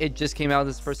update. It just came out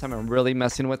this first time. I'm really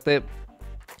messing with it.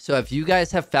 So if you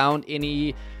guys have found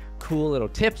any cool little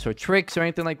tips or tricks or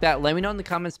anything like that, let me know in the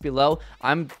comments below.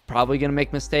 I'm probably gonna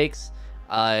make mistakes.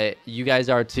 You guys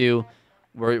are too.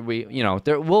 You know,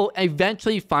 we'll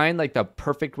eventually find like the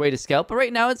perfect way to scout, but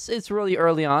right now it's really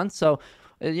early on. So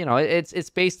you know, it's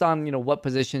based on, you know, what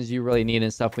positions you really need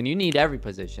and stuff. When you need every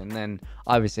position, then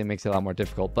obviously it makes it a lot more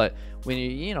difficult. But when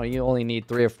you know, you only need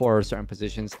 3 or 4 certain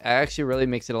positions, it actually really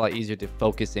makes it a lot easier to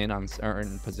focus in on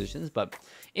certain positions. But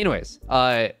anyways,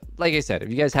 like I said, if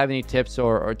you guys have any tips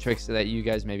or tricks that you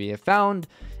guys maybe have found,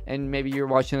 and maybe you're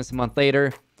watching this a month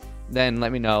later, then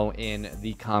let me know in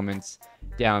the comments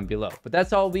down below. But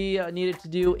that's all we needed to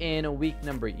do in week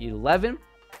number 11.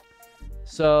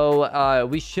 So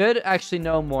we should actually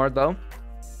know more, though,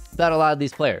 about a lot of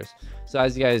these players. So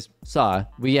as you guys saw,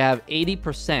 we have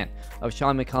 80% of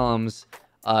Sean McCollum's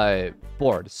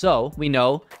board. So we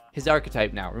know his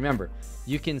archetype now. Remember,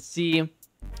 you can see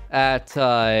at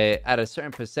a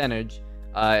certain percentage,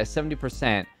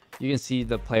 70%, you can see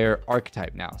the player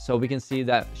archetype now. So we can see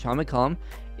that Sean McCollum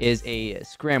is a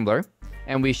scrambler,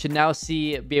 and we should now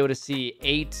be able to see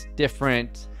 8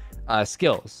 different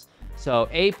skills. So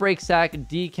A, break sack,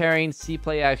 D, carrying, C,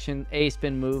 play action, A,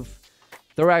 spin move,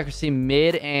 throw accuracy,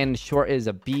 mid and short is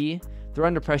a B, throw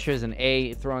under pressure is an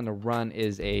A, throw on the run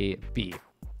is a B.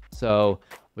 So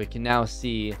we can now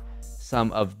see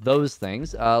some of those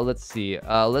things. Let's see.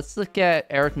 Let's look at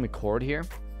Eric McCord here.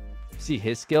 See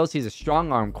his skills. He's a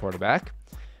strong arm quarterback.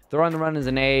 Throw on the run is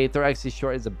an A. Throw accuracy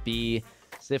short is a B.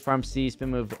 Stiff arm C.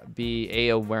 Spin move B. A,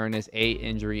 awareness. A,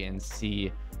 injury. And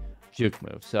C, juke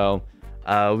move. So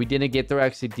we didn't get throw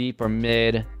accuracy deep or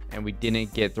mid, and we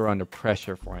didn't get throw under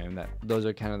pressure for him. Those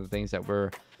are kind of the things that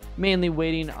we're mainly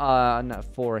waiting on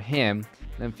for him.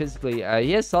 And then physically,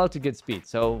 he has solid to good speed.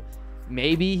 So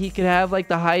maybe he could have like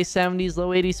the high 70s, low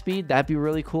 80s speed. That'd be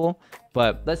really cool.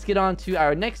 But let's get on to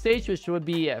our next stage, which would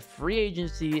be free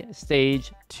agency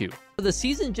stage 2. So the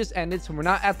season just ended, so we're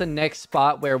not at the next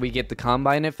spot where we get the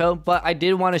combine info, but I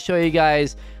did want to show you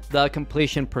guys the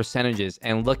completion percentages.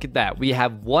 And look at that. We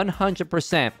have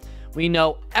 100%. We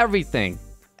know everything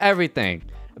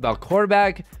about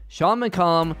quarterback Sean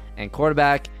McCollum and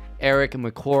quarterback Eric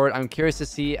McCord. I'm curious to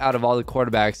see out of all the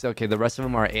quarterbacks. Okay, the rest of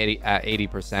them are at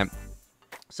 80%.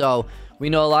 So we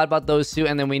know a lot about those two,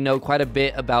 and then we know quite a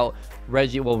bit about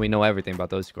Reggie. Well, we know everything about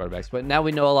those quarterbacks, but now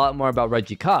we know a lot more about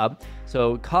Reggie Cobb.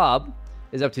 So Cobb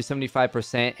is up to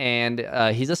 75%,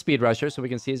 and he's a speed rusher, so we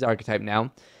can see his archetype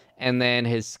now. And then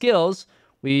his skills,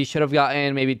 we should have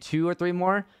gotten maybe 2 or 3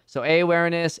 more. So A,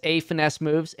 awareness, A, finesse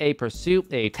moves, A, pursuit,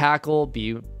 A, tackle,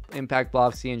 B, impact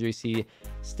block, C, injury, C,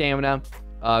 stamina.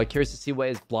 Curious to see what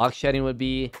his block shedding would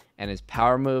be, and his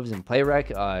power moves and play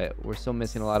rec. We're still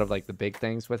missing a lot of like the big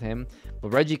things with him, but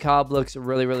Reggie Cobb looks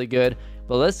really good.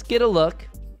 But let's get a look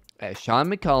at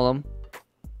Sean McCollum,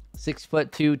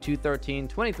 6'2", 213,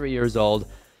 23 years old,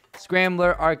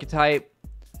 scrambler archetype,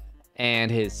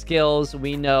 and his skills.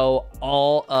 We know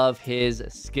all of his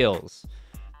skills.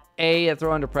 A,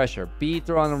 throw under pressure. B,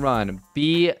 throw on the run.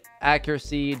 B,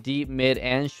 accuracy, deep, mid,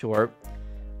 and short.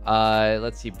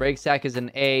 Let's see, break sack is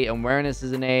an A, awareness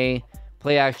is an A,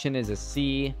 play action is a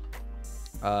C,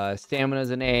 stamina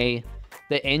is an A.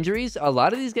 The injuries, a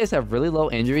lot of these guys have really low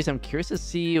injuries. I'm curious to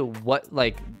see what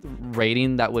like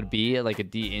rating that would be. Like a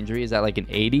D injury, is that like an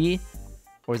 80,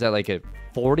 or is that like a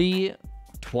 40,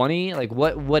 20? Like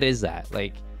what is that?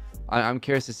 Like I'm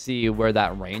curious to see where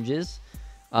that range is.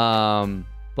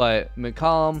 But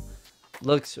McCollum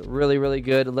looks really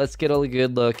good. Let's get a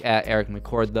good look at Eric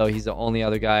McCord, though. He's the only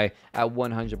other guy at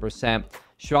 100%.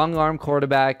 Strong arm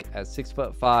quarterback at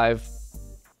 6'5".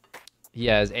 He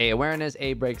has A, awareness,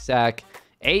 A, break sack,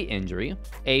 A, injury,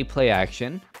 A, play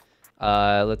action.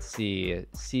 Let's see,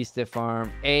 C, stiff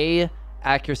arm, A,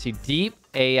 accuracy deep,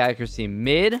 A, accuracy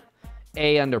mid,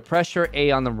 A, under pressure, A,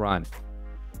 on the run.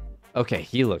 Okay,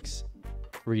 he looks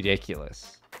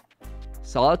ridiculous.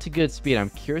 Solid to good speed. I'm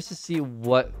curious to see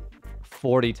what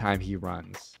 40 time he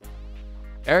runs.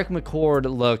 Eric McCord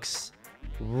looks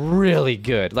really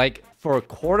good. Like for a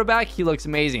quarterback, he looks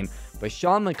amazing. But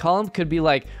Sean McCollum could be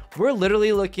like, we're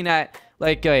literally looking at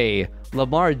like a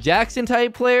Lamar Jackson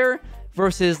type player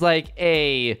versus like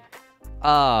a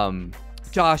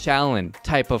Josh Allen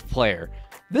type of player.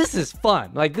 This is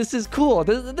fun. Like, this is cool.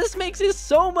 This makes it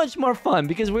so much more fun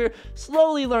because we're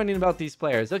slowly learning about these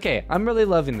players. Okay, I'm really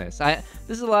loving this. This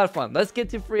is a lot of fun. Let's get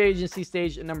to free agency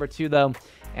stage number 2, though,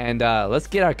 and let's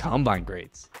get our combine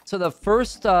grades. So the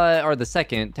first, or the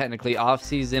second, technically,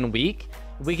 off-season week,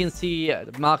 we can see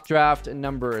mock draft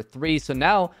number 3. So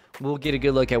now we'll get a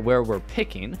good look at where we're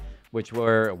picking, which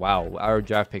were, wow, our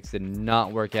draft picks did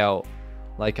not work out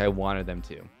like I wanted them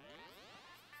to.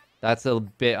 That's a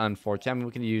bit unfortunate. I mean,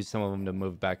 we can use some of them to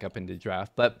move back up into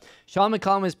draft. But Sean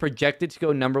McCollum is projected to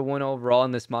go number 1 overall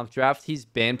in this mock draft. He's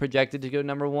been projected to go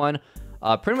number 1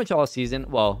 pretty much all season.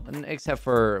 Well, except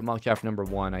for mock draft number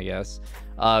 1, I guess.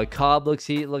 Cobb looks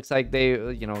like they,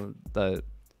 you know, the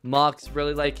mocks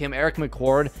really like him. Eric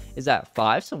McCord is at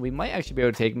 5, so we might actually be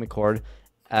able to take McCord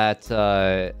at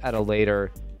a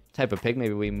later type of pick.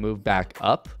 Maybe we move back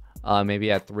up. Maybe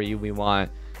at 3 we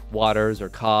want Waters or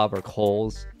Cobb or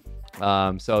Coles.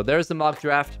 So there's the mock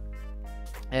draft.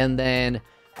 And then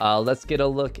let's get a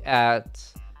look at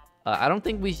I don't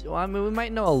think we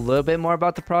might know a little bit more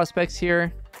about the prospects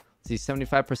here. Let's see,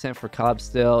 75% for Cobb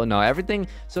still. No, everything.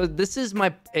 So this is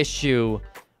my issue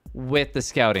with the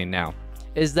scouting now,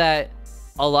 is that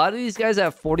a lot of these guys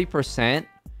at 40%,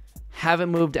 haven't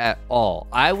moved at all.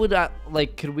 I would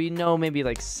like, could we know maybe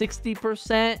like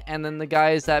 60%, and then the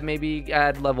guys that maybe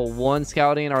at level 1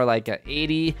 scouting are like at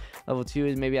 80, level 2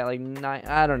 is maybe at like 9.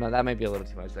 I don't know, that might be a little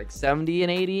too much, like 70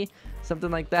 and 80,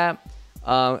 something like that.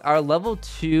 Our level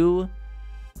 2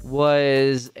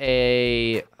 was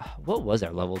a, what was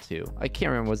our level 2? I can't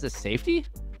remember. Was this safety?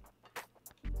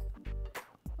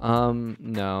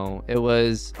 No, it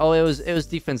was, oh, it was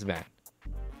defensive end.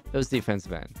 It was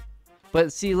defensive end.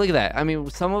 But see, look at that. I mean,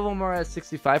 some of them are at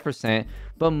 65%,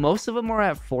 but most of them are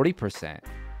at 40%.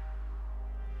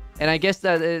 And I guess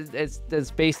that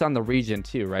it's based on the region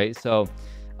too, right? So,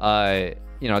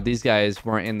 you know, these guys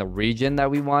weren't in the region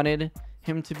that we wanted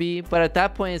him to be. But at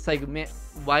that point, it's like, man,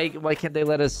 why can't they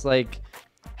let us like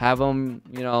have them,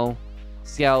 you know,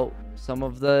 scout some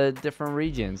of the different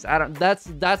regions? I don't.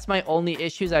 That's my only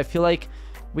issues. I feel like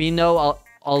we know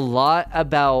a lot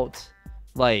about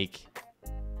like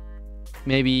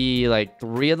maybe like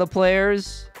 3 of the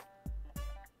players,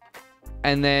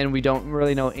 and then we don't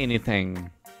really know anything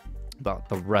about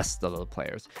the rest of the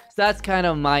players. So that's kind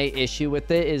of my issue with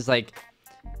it, is like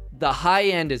the high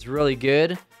end is really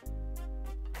good,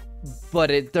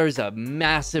 but there's a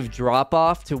massive drop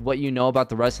off to what you know about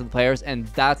the rest of the players, and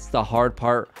that's the hard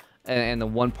part. And the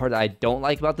one part that I don't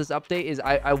like about this update is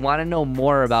I want to know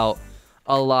more about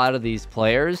a lot of these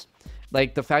players.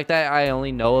 Like the fact that I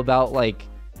only know about, like,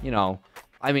 you know,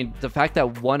 I mean, the fact that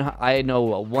I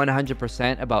know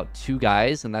 100% about 2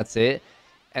 guys and that's it.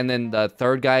 And then the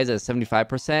third guy is at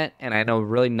 75%, and I know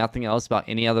really nothing else about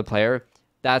any other player.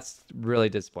 That's really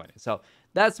disappointing. So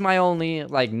that's my only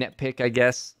like nitpick, I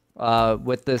guess,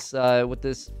 with this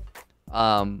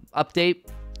update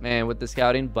and with the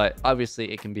scouting. But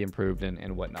obviously it can be improved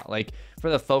and whatnot. Like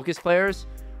for the focus players,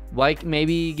 like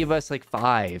maybe give us like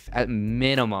 5 at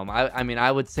minimum. I mean,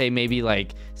 I would say maybe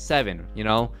like 7, you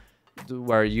know,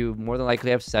 where you more than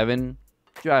likely have 7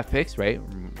 draft picks, right?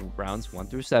 Rounds 1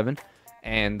 through 7.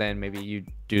 And then maybe you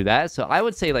do that. So I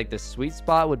would say like the sweet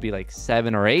spot would be like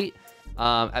 7 or 8.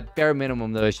 At bare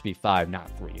minimum, though, it should be 5,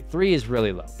 not 3. 3 is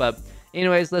really low. But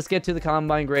anyways, let's get to the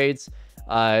combine grades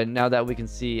now that we can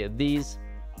see these.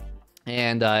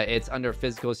 And it's under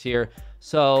physicals here.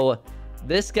 So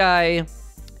this guy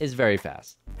is very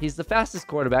fast. He's the fastest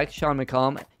quarterback, Sean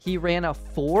McCollum. He ran a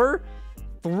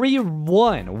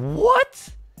 4.31. What?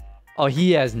 Oh,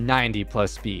 he has 90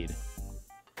 plus speed.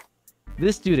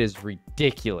 This dude is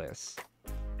ridiculous.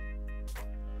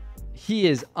 He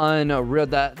is unreal.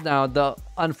 Now the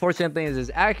unfortunate thing is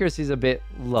his accuracy is a bit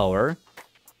lower,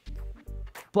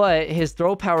 but his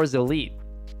throw power is elite.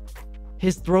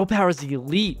 His throw power is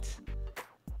elite.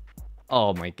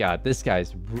 Oh my god, this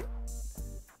guy's...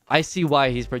 I see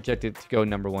why he's projected to go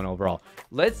number 1 overall.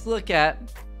 Let's look at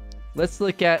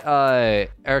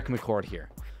Eric McCord here.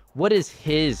 What is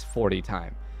his 40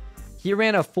 time? He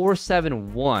ran a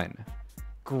 4.71.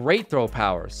 Great throw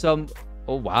power. So,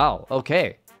 oh wow,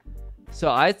 okay. So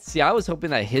I was hoping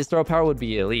that his throw power would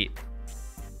be elite,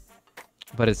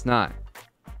 but it's not.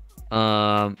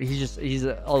 He's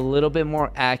a little bit more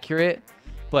accurate,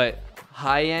 but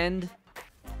high end,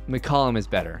 McCollum is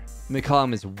better.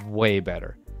 McCollum is way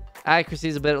better. Accuracy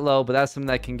is a bit low, but that's something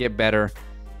that can get better.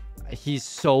 He's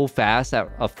so fast at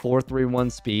a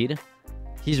 4.31 speed.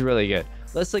 He's really good.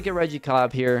 Let's look at Reggie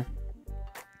Cobb here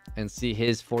and see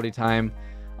his 40 time.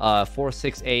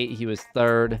 4.68. He was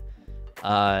 3rd.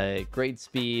 Great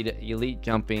speed, elite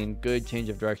jumping, good change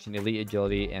of direction, elite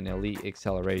agility, and elite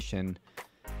acceleration.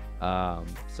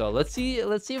 So let's see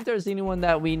if there's anyone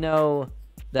that we know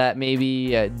that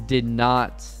maybe did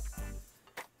not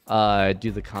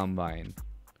do the combine.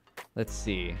 Let's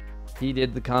see. He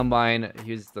did the combine.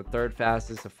 He was the 3rd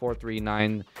fastest, a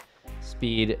 4.39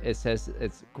 speed. It says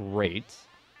it's great.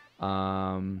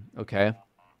 Okay.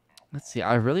 Let's see.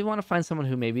 I really want to find someone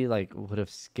who maybe like would have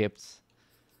skipped.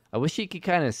 I wish you could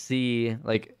kind of see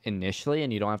like initially,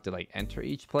 and you don't have to like enter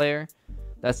each player.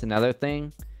 That's another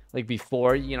thing. Like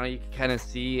before, you know, you can kind of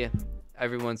see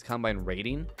everyone's combine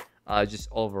rating, just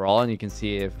overall, and you can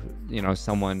see if, you know,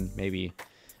 someone maybe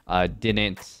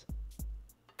didn't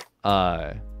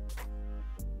go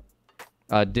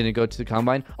to the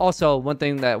combine. Also, one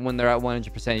thing that when they're at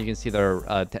 100%, you can see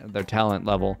their talent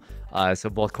level. So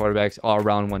both quarterbacks are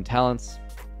round 1 talents.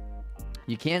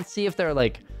 You can't see if they're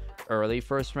like early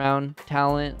first round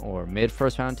talent or mid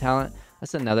first round talent.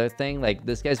 That's another thing. Like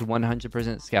this guy's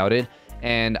 100% scouted,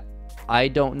 and I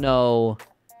don't know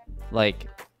like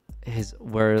his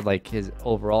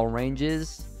overall range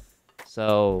is.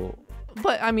 So,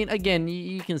 but I mean, again,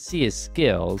 you can see his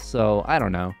skills. So I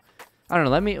don't know.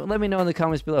 Let me know in the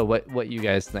comments below what you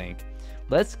guys think.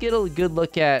 Let's get a good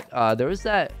look at there was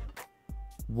that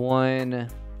one.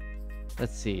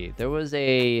 Let's see. There was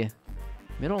a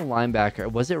middle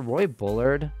linebacker. Was it Roy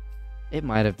Bullard? It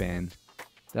might have been.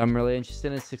 That I'm really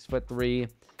interested in. 6'3",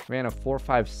 ran a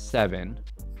 4.57.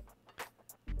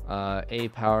 A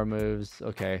power moves.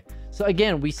 Okay. So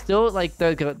again, we still like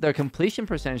their completion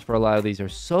percentage for a lot of these are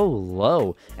so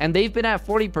low, and they've been at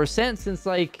 40% since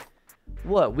like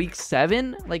what, week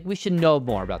 7? Like, we should know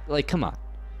more about, like, come on.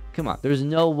 There's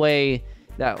no way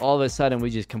that all of a sudden we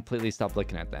just completely stop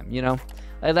looking at them, you know?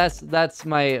 Like, that's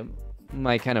my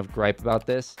kind of gripe about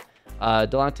this.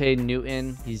 Delonte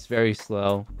Newton, he's very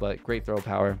slow, but great throw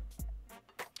power.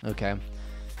 Okay.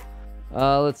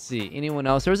 Let's see. Anyone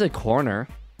else? There's a corner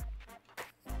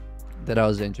that I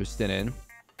was interested in.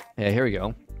 Yeah, here we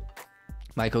go.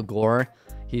 Michael Gore.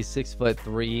 He's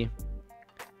 6'3".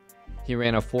 He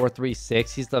ran a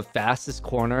 4.36. He's the fastest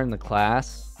corner in the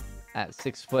class at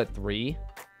 6'3".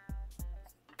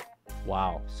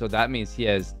 Wow. So that means he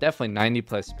has definitely 90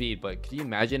 plus speed. But could you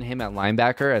imagine him at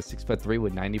linebacker at 6'3"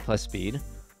 with 90 plus speed?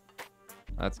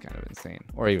 That's kind of insane.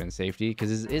 Or even safety,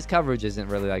 because his coverage isn't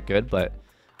really that good. But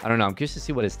I don't know. I'm curious to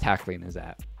see what his tackling is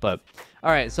at. But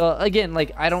all right. So again,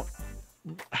 like, I don't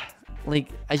like.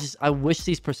 I wish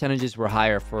these percentages were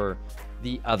higher for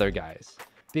the other guys,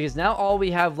 because now all we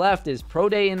have left is pro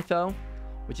day info,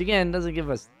 which again doesn't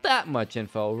give us that much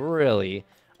info really.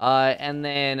 And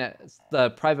then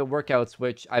the private workouts,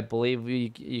 which I believe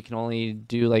you can only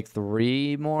do like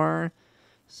 3 more.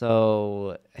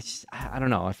 So I don't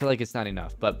know. I feel like it's not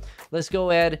enough. But let's go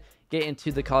ahead, get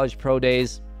into the college pro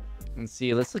days and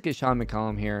see. Let's look at Sean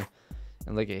McCollum here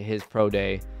and look at his pro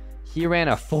day. He ran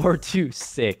a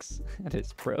 4.26 at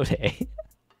his pro day.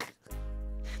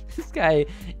 This guy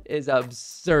is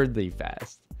absurdly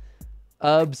fast.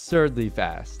 Absurdly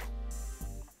fast.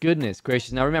 Goodness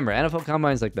gracious. Now remember, NFL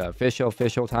Combine is like the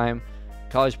official time.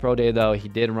 College Pro Day, though, he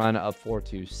did run a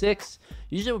 4.26.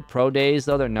 Usually with Pro Days,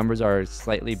 though, their numbers are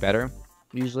slightly better.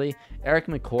 Usually. Eric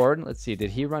McCord, let's see. Did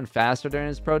he run faster during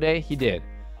his Pro Day? He did.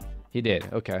 He did.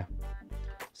 Okay.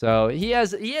 So he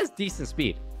has decent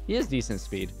speed. He has decent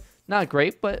speed. Not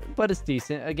great, but it's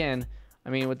decent. Again, I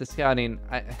mean, with the scouting,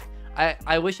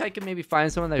 I wish I could maybe find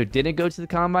someone who didn't go to the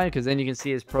combine, because then you can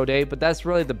see his pro day. But that's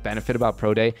really the benefit about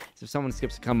pro day. Is if someone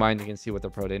skips the combine, you can see what the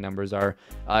pro day numbers are.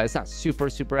 It's not super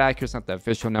accurate. It's not the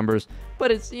official numbers, but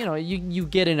it's, you know, you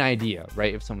get an idea,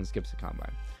 right, if someone skips the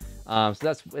combine. So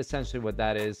that's essentially what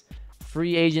that is.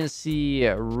 Free agency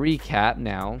recap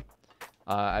now.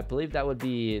 I believe that would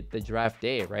be the draft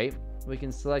day, right? We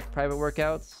can select private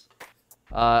workouts.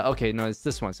 Okay, no, it's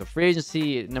this one. So free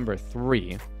agency number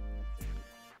 3.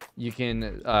 You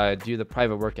can do the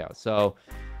private workout. So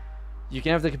you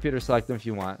can have the computer select them if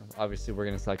you want. Obviously, we're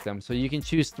going to select them. So you can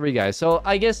choose 3 guys. So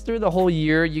I guess through the whole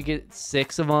year, you get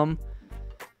 6 of them,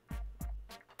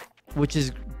 which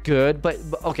is good. But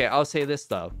okay, I'll say this,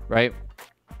 though, right?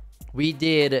 We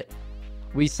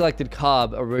selected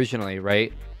Cobb originally,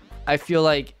 right? I feel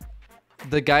like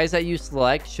the guys that you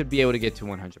select should be able to get to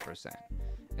 100%.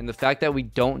 And the fact that we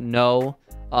don't know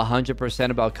 100%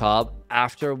 about Cobb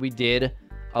after we did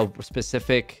a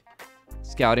specific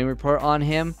scouting report on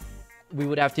him, we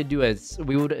would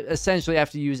essentially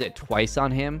have to use it twice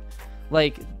on him.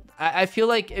 Like, I feel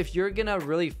like if you're gonna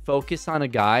really focus on a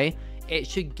guy, it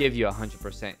should give you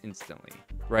 100% instantly,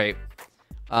 right?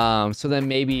 So then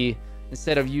maybe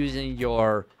instead of using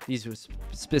these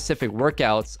specific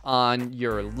workouts on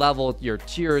your level, your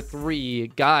tier 3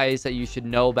 guys that you should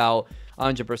know about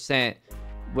 100%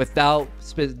 without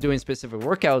doing specific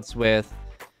workouts with,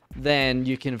 then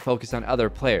you can focus on other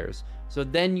players. So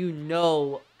then you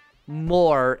know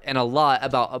more and a lot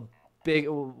about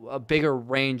a bigger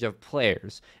range of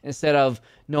players, instead of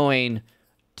knowing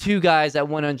 2 guys at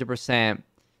 100%.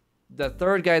 The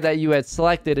third guy that you had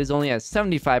selected is only at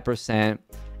 75%,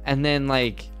 and then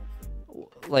like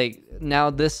now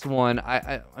this one,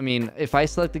 I mean, if I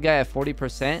select the guy at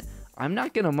 40%, I'm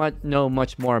not gonna know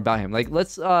much more about him. Like,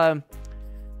 let's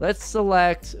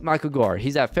select Michael Gore.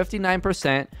 He's at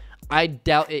 59%. I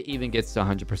doubt it even gets to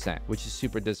 100%, which is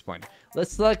super disappointing.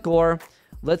 Let's select Gore.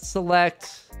 Let's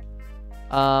select...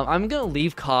 I'm going to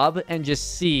leave Cobb and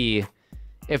just see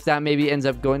if that maybe ends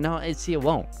up going... No, see, it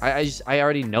won't. I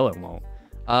already know it won't.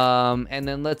 And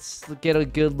then let's get a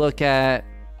good look at...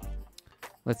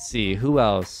 Let's see. Who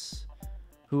else?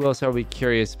 Who else are we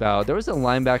curious about? There was a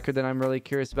linebacker that I'm really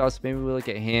curious about, so maybe we'll look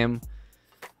at him.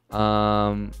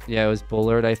 Yeah, it was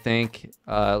Bullard, I think.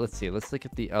 Let's see. Let's look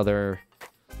at the other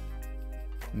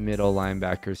middle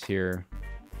linebackers here.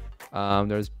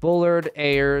 There's Bullard,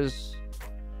 Ayers,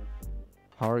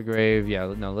 Hargrave.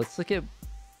 Yeah, no, let's look at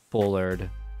Bullard.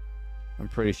 I'm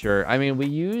pretty sure. I mean, we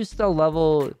used the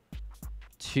level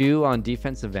 2 on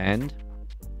defensive end.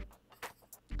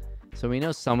 So we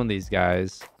know some of these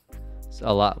guys. It's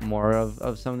a lot more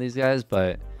of some of these guys,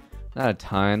 but not a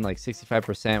ton. Like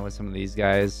 65% with some of these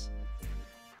guys.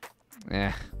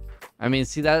 Yeah. I mean,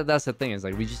 see, that's the thing, is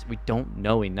like we don't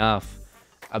know enough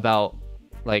about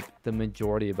like the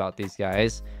majority about these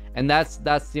guys. And that's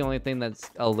the only thing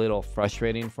that's a little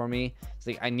frustrating for me. It's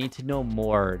like I need to know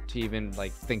more to even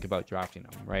like think about drafting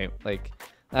them, right? Like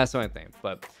that's the only thing.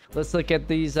 But let's look at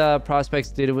these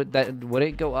prospects. Would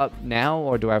it go up now,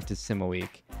 or do I have to sim a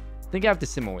week? I think I have to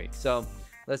sim a week. So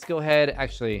let's go ahead.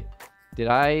 Actually, did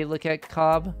I look at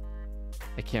Cobb?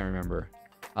 I can't remember.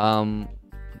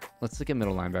 Let's look at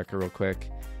middle linebacker real quick.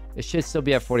 It should still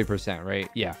be at 40%, right?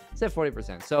 Yeah, it's at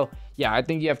 40%. So yeah, I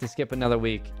think you have to skip another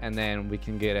week, and then we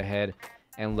can get ahead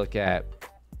and look at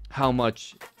how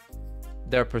much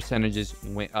their percentages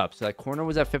went up. So that corner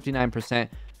was at 59%,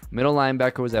 middle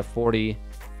linebacker was at 40,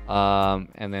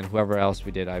 and then whoever else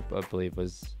we did, I believe,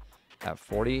 was at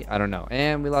 40. I don't know.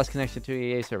 And we lost connection to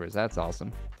EA servers. That's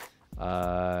awesome.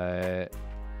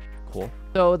 Cool.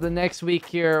 So the next week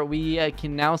here, we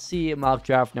can now see mock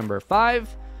draft number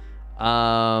 5,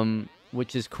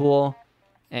 which is cool.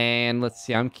 And let's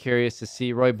see, I'm curious to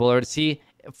see Roy Bullard. See,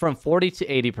 from 40 to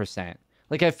 80%.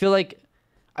 Like I feel like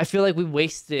we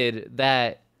wasted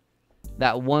that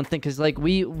one thing, because like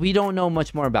we don't know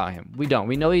much more about him. We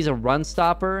know he's a run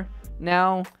stopper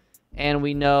now, and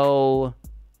we know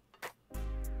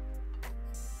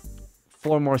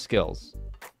 4 more skills.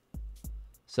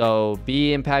 So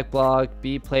B, impact block,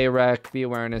 B, play rec, B,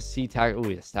 awareness, C, tackle.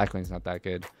 Ooh, yes, tackling's not that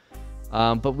good.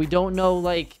 But we don't know,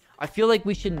 like, I feel like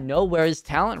we should know where his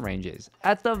talent range is,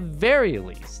 at the very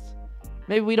least.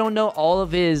 Maybe we don't know all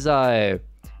of his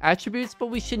attributes, but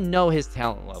we should know his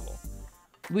talent level.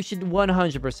 We should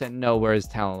 100% know where his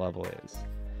talent level is.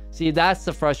 See, that's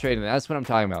the frustrating. That's what I'm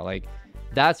talking about. Like,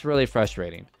 that's really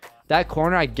frustrating. That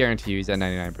corner, I guarantee you, he's at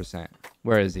 99%.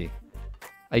 Where is he?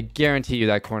 I guarantee you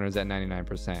that corner is at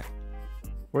 99%.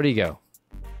 Where'd he go?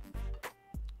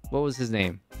 What was his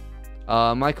name?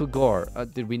 Michael Gore.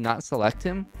 Did we not select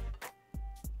him?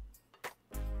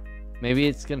 Maybe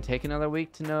it's going to take another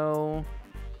week to know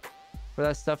for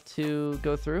that stuff to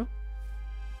go through?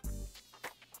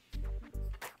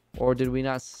 Or did we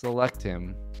not select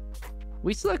him?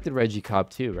 We selected Reggie Cobb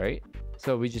too, right?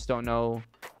 So we just don't know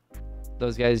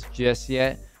those guys just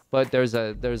yet. But there's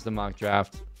the mock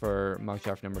draft for mock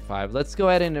draft number 5. Let's go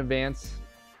ahead and advance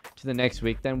to the next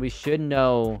week. Then we should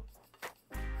know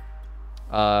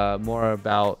more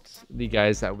about the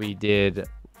guys that we did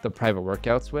the private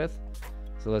workouts with.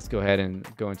 So let's go ahead and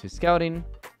go into scouting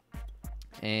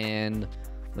and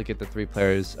look at the 3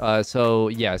 players. So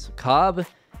yes, Cobb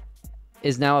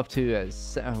is now up to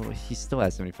he still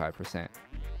has 75%.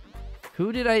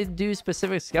 Who did I do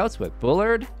specific scouts with?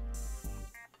 Bullard?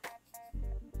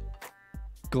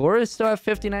 Gore is still at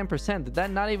 59%. Did that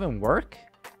not even work?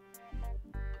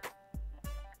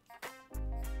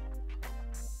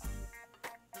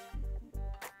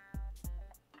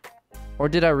 Or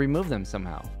did I remove them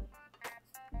somehow?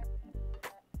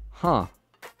 Huh.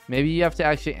 Maybe you have to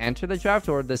actually enter the draft,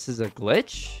 or this is a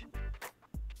glitch?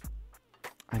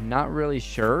 I'm not really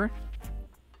sure.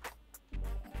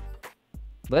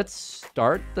 Let's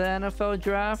start the NFL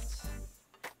draft.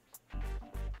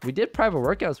 We did private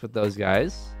workouts with those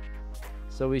guys,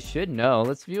 so we should know.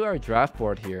 Let's view our draft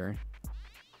board here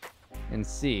and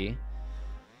see.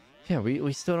 Yeah,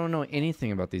 we still don't know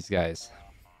anything about these guys.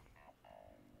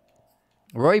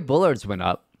 Roy Bullard's went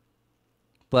up,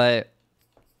 but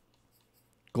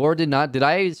Gore did not. Did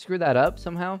I screw that up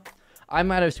somehow? I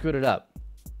might have screwed it up.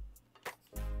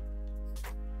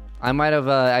 I might have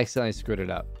accidentally screwed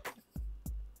it up.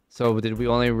 So did we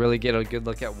only really get a good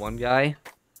look at one guy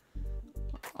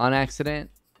on accident?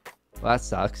 Well, that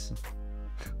sucks.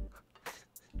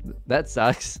 That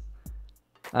sucks.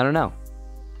 I don't know.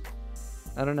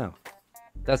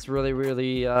 That's really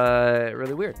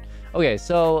weird. Okay,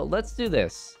 so let's do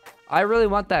this. I really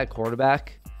want that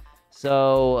quarterback.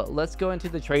 So let's go into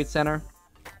the trade center.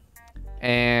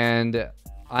 And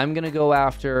I'm going to go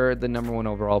after the #1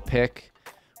 overall pick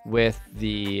with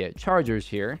the Chargers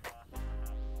here.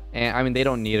 And I mean, they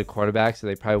don't need a quarterback, so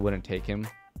they probably wouldn't take him.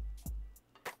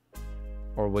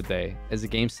 Or would they? Is the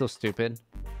game still stupid?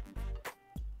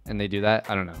 And they do that?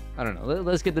 I don't know.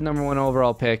 Let's get the #1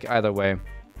 overall pick either way.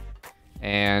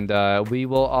 And we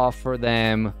will offer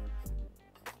them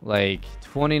like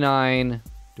 29.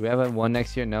 Do we have a 1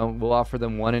 next year? No. We'll offer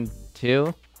them 1 and 2.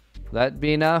 Will that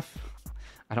be enough?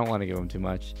 I don't want to give them too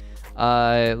much.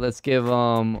 Let's give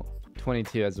them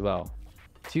 22 as well.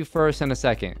 2 firsts and a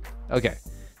second. Okay.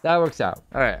 That works out.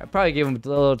 All right. I probably gave him a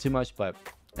little too much, but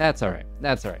that's all right.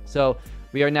 That's all right. So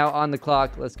we are now on the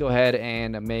clock. Let's go ahead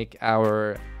and make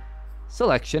our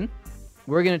selection.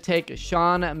 We're going to take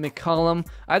Sean McCollum.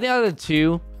 I think out of the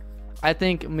two, I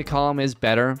think McCollum is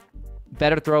better.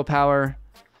 Better throw power.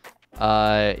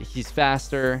 He's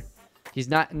faster. He's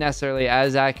not necessarily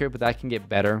as accurate, but that can get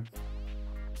better.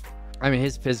 I mean,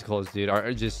 his physicals, dude,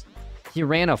 are just... He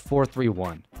ran a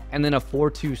 4.31 and then a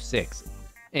 4.26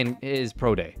 in his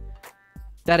pro day.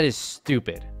 That is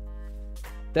stupid.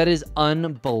 That is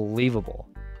unbelievable.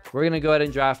 We're going to go ahead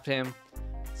and draft him.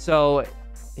 So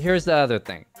here's the other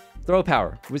thing. Throw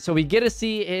power. So we get to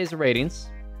see his ratings.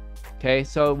 Okay,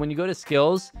 so when you go to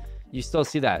skills, you still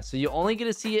see that. So you only get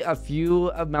to see a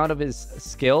few amount of his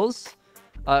skills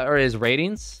or his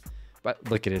ratings.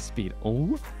 But look at his speed.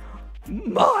 Oh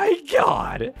my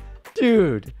God.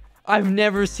 Dude, I've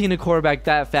never seen a quarterback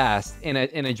that fast in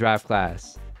a draft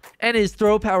class. And his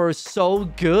throw power is so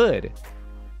good.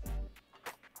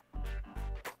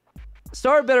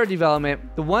 Start better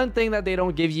development. The one thing that they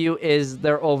don't give you is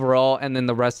their overall and then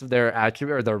the rest of their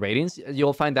attribute or their ratings.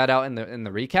 You'll find that out in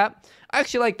the recap. I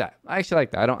actually like that. I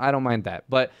don't mind that.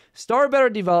 But start better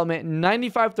development,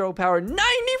 95 throw power,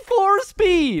 94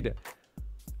 speed.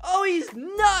 Oh, he's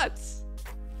nuts.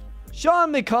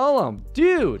 Sean McCollum,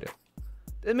 dude.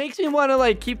 It makes me want to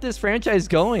like keep this franchise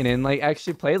going and like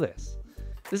actually play this.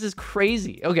 This is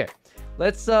crazy. Okay.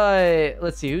 Let's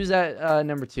see who's at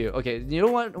number 2. Okay, you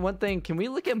know what? One thing, can we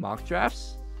look at mock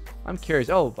drafts? I'm curious.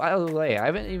 Oh, by the way, I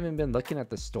haven't even been looking at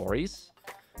the stories.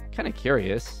 Kind of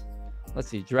curious. Let's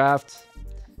see, draft.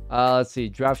 Let's see,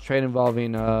 draft trade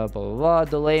involving blah blah blah.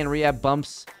 Delay and rehab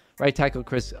bumps. Right tackle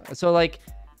Chris. So like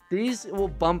these will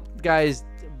bump guys,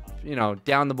 you know,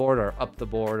 down the board or up the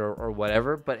board or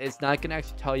whatever. But it's not gonna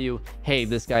actually tell you, hey,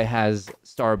 this guy has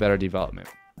star better development.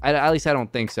 At least I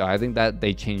don't think so. I think that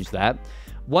they changed that.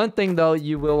 One thing, though,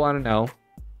 you will want to know,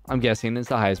 I'm guessing, is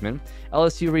the Heisman.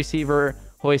 LSU receiver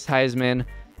Hoist Heisman,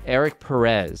 Eric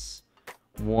Perez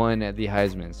won the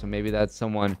Heisman. So maybe that's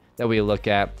someone that we look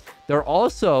at. They're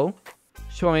also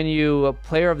showing you a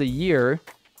player of the year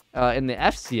in the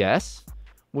FCS,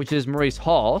 which is Maurice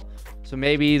Hall. So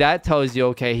maybe that tells you,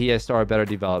 okay, he has star better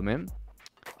development.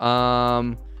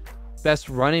 Best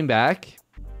running back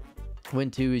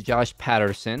went to Josh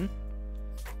Patterson.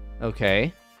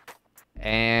 Okay.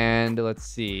 And let's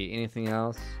see. Anything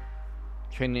else?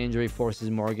 Training injury forces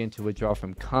Morgan to withdraw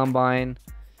from combine.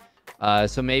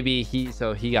 So maybe he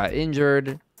got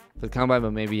injured for the combine,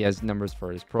 but maybe he has numbers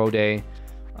for his pro day.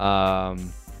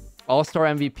 All-star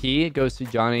MVP goes to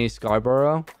Johnny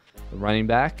Scarborough, the running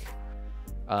back.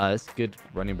 It's a good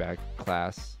running back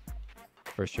class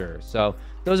for sure. So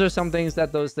those are some things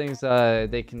that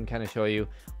they can kind of show you.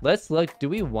 Let's look. Do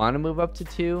we want to move up to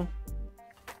 2?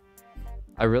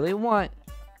 I really want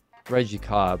Reggie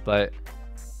Cobb, but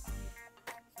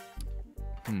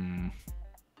do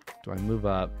I move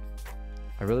up?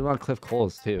 I really want Cliff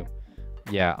Coles too.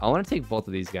 Yeah, I want to take both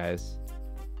of these guys.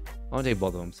 I want to take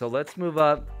both of them. So let's move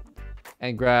up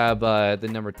and grab the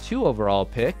number 2 overall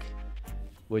pick,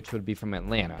 which would be from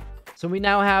Atlanta. So we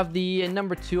now have the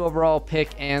number 2 overall pick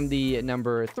and the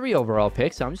number 3 overall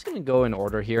pick. So I'm just going to go in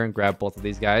order here and grab both of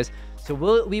these guys. So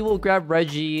we will grab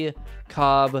Reggie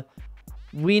Cobb.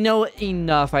 We know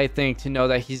enough, I think, to know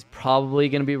that he's probably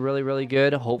going to be really, really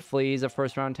good. Hopefully he's a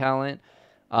first-round talent.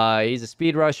 He's a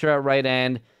speed rusher at right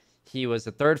end. He was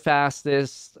the 3rd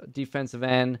fastest defensive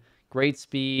end. Great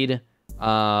speed.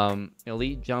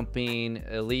 Elite jumping.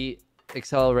 Elite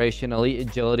acceleration, elite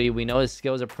agility. We know his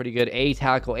skills are pretty good. A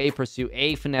tackle, A pursuit,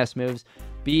 A finesse moves,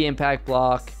 B impact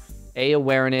block, A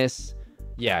awareness.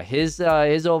 Yeah, his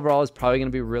overall is probably going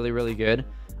to be really, really good.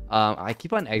 I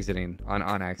keep on exiting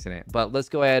on accident, but let's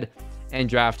go ahead and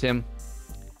draft him.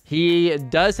 He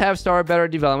does have star better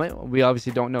development. We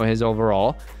obviously don't know his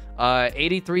overall.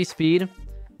 83 speed,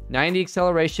 90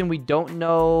 acceleration. We don't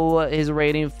know his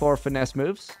rating for finesse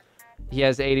moves. He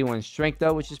has 81 strength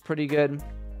though, which is pretty good.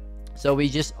 So we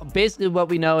just basically what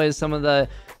we know is some of the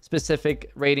specific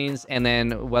ratings and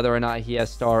then whether or not he has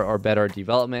star or better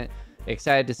development.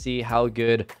 Excited to see how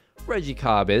good Reggie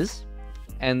Cobb is.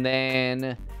 And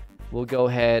then we'll go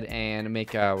ahead and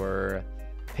make our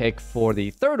pick for the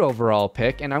 3rd overall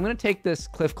pick. And I'm going to take this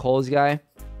Cliff Coles guy.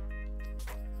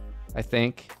 I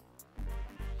think.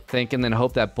 And then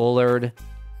hope that Bullard.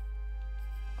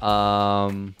 Who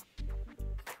won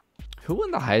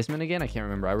the Heisman again? I can't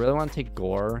remember. I really want to take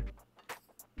Gore.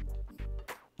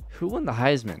 Who won the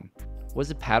Heisman?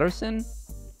 Was it Patterson?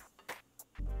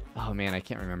 Oh man, I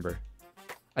can't remember.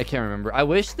 I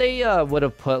wish they would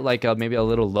have put like maybe a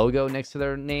little logo next to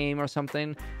their name or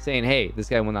something saying, hey, this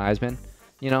guy won the Heisman.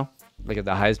 you know, like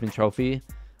the Heisman Trophy,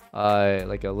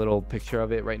 like a little picture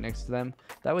of it right next to them.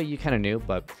 That way you kind of knew.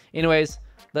 But anyways,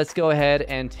 let's go ahead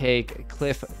and take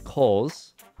Cliff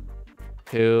Coles,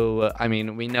 who, I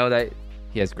mean, we know that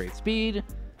he has great speed,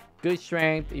 good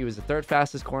strength. He was the 3rd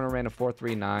fastest corner, ran a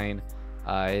 4.39.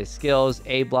 His skills,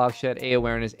 A block shed, A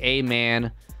awareness, A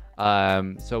man.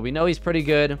 So we know he's pretty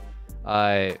good.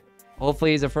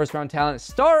 Hopefully he's a first round talent.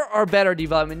 Star or better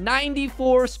development,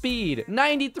 94 speed,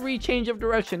 93 change of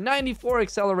direction, 94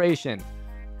 acceleration.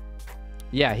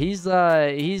 Yeah, he's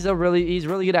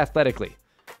really good athletically.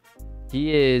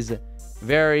 He is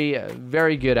very,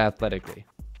 very good athletically.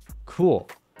 Cool.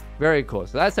 Very cool.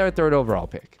 So that's our 3rd overall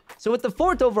pick. So with the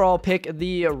 4th overall pick,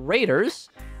 the Raiders,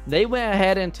 they went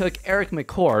ahead and took Eric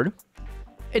McCord.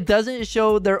 It doesn't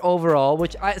show their overall,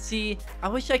 which I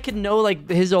wish I could know like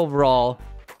his overall,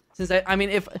 since I mean,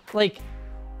 if like,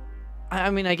 I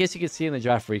mean, I guess you could see in the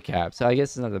draft recap, so I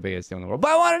guess it's not the biggest deal in the world,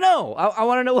 but I want to know. I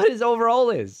want to know what his overall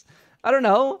is. I don't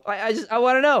know. I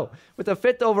want to know. With the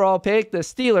 5th overall pick, the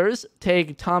Steelers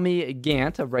take Tommy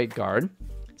Gant, a right guard.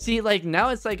 See, like now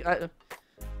it's like,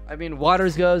 I mean,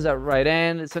 Waters goes at right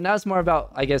end. So now it's more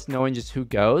about, I guess, knowing just who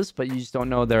goes, but you just don't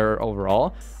know their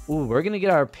overall. Ooh, we're going to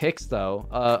get our picks, though,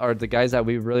 or the guys that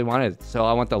we really wanted. So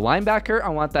I want the linebacker. I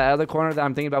want that other corner that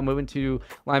I'm thinking about moving to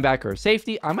linebacker or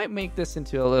safety. I might make this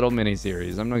into a little mini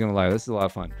series. I'm not going to lie. This is a lot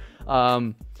of fun.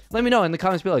 Let me know in the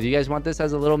comments below. Do you guys want this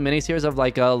as a little mini series of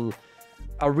like a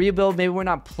rebuild? Maybe we're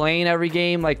not playing every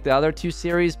game like the other 2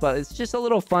 series, but it's just a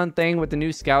little fun thing with the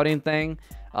new scouting thing.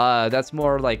 That's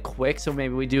more like quick, so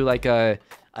maybe we do like a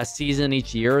season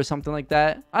each year or something like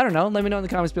that. I don't know. Let me know in the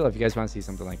comments below if you guys want to see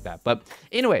something like that. But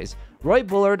anyways, Roy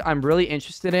Bullard, I'm really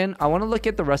interested in. I want to look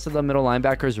at the rest of the middle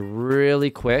linebackers really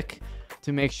quick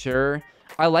to make sure.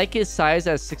 I like his size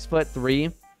at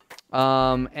 6'3".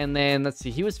 And then let's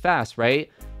see, he was fast, right?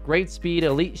 Great speed,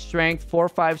 elite strength,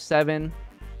 4.57.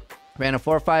 Ran a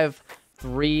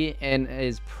 4.53 in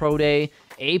his pro day.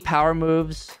 A power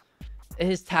moves.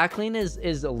 His tackling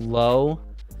is low,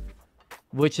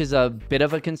 which is a bit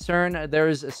of a concern.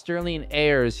 There's Sterling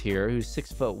Ayers here, who's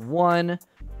 6'1".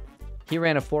 He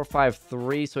ran a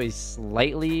 4.53, so he's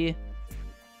slightly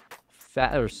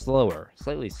fat or slower.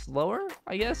 Slightly slower,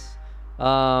 I guess.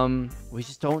 We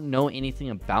just don't know anything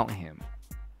about him.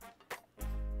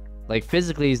 Like,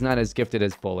 physically, he's not as gifted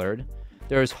as Bullard.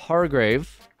 There's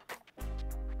Hargrave,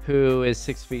 who is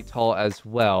 6 feet tall as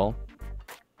well.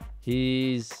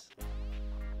 He's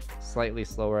slightly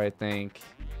slower, I think.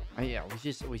 Yeah,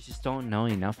 we just don't know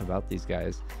enough about these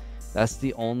guys. That's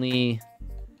the only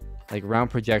like round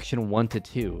projection, 1 to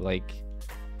 2. Like,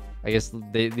 I guess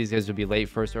these guys would be late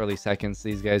first, early seconds.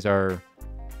 These guys are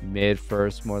mid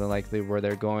first, more than likely, where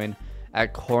they're going.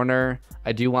 At corner,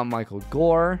 I do want Michael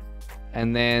Gore,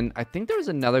 and then I think there was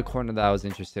another corner that I was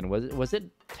interested in. Was it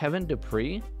Tevin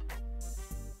Dupree?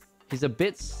 He's a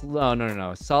bit slow.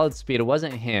 No. Solid speed. It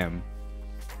wasn't him.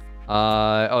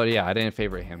 Oh yeah, I didn't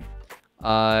favorite him.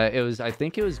 I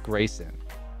think it was Grayson.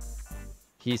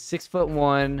 He's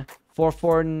 6'1",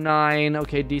 4.49.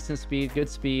 Okay, decent speed, good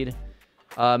speed.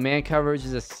 Man coverage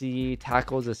is a C.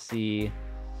 Tackle is a C.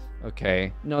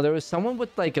 Okay. No, there was someone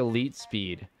with like elite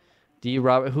speed. D.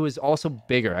 Robert, who is also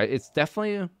bigger. It's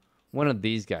definitely one of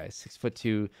these guys.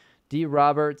 6'2". D.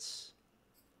 Roberts.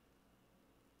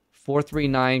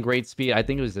 4.39, great speed. I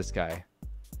think it was this guy.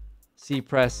 C.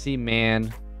 Press, C.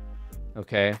 Man.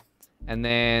 Okay. And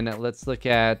then let's look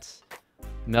at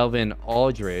Melvin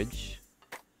Aldridge,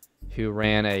 who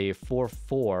ran a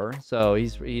 4.4. So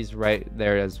he's right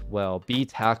there as well. B.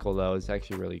 Tackle, though, is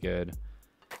actually really good.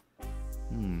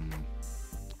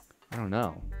 I don't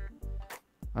know.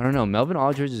 Melvin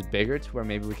Aldridge is bigger to where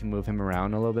maybe we can move him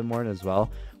around a little bit more as well.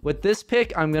 With this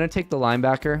pick, I'm going to take the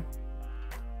linebacker,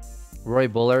 Roy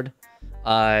Bullard.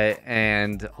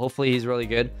 And hopefully he's really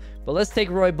good. But let's take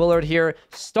Roy Bullard here.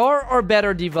 Star or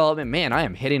better development. Man, I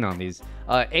am hitting on these.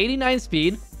 89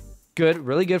 speed. Good.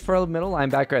 Really good for a middle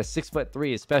linebacker at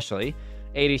 6'3", especially.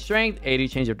 80 strength, 80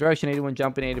 change of direction, 81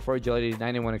 jumping, 84 agility,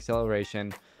 91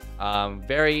 acceleration.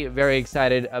 Very, very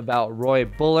excited about Roy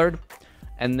Bullard.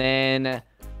 And then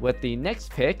with the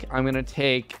next pick, I'm going to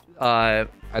take, I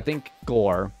think,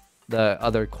 Gore, the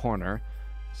other corner.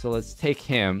 So let's take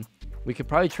him. We could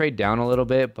probably trade down a little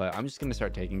bit, but I'm just going to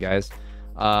start taking guys.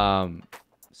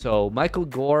 So Michael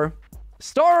Gore,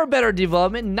 star or better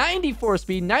development, 94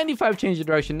 speed, 95 change of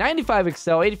direction, 95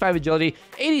 excel, 85 agility,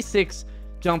 86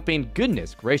 jumping.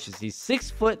 Goodness gracious, he's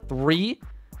 6'3"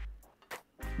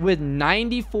 with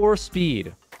 94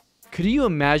 speed. Could you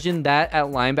imagine that at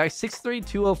linebacker? 6'3",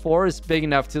 204 is big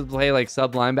enough to play like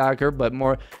sub linebacker, but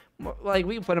more like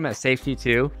we can put him at safety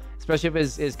too, especially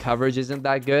if his coverage isn't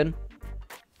that good.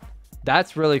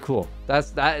 That's really cool.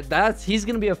 That's he's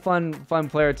gonna be a fun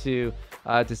player to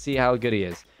see how good he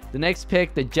is. The next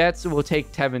pick, the Jets will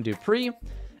take Tevin Dupree,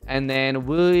 and then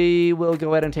we will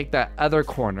go ahead and take that other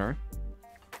corner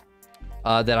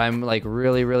that I'm like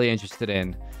really interested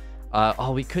in.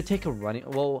 Oh, we could take a running.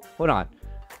 Well, hold on.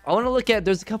 I want to look at.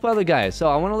 There's a couple other guys. So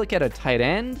I want to look at a tight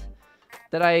end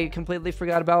that I completely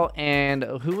forgot about. And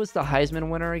who was the Heisman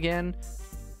winner again?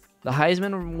 The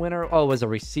Heisman winner. Oh, was a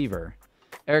receiver.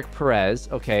 Eric Perez.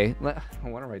 Okay, I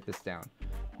want to write this down.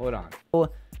 Hold on.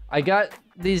 Well, I got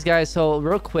these guys. So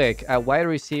real quick, at wide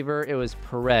receiver, it was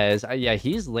Perez. Yeah,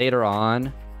 he's later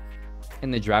on in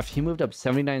the draft. He moved up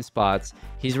 79 spots.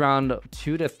 He's round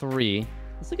 2 to 3.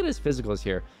 Let's look at his physicals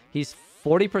here. He's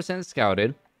 40%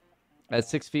 scouted at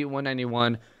 6 feet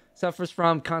 191. Suffers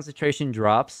from concentration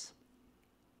drops.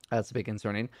 That's a bit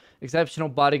concerning. Exceptional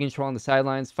body control on the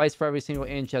sidelines. Fights for every single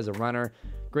inch as a runner.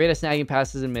 Great at snagging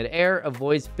passes in midair.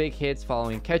 Avoids big hits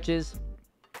following catches.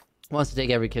 Wants to take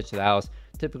every catch to the house.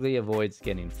 Typically avoids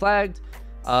getting flagged.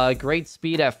 Great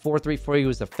speed at 4.34. He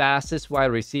was the fastest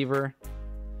wide receiver.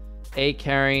 A,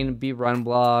 carrying. B, run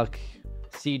block.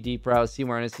 C, deep route. C,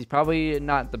 awareness. He's probably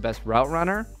not the best route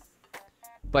runner,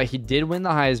 but he did win the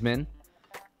Heisman.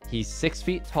 He's 6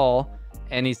 feet tall,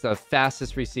 and he's the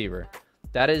fastest receiver.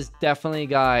 That is definitely a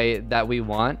guy that we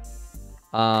want.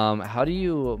 How do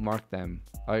you mark them?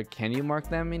 Or can you mark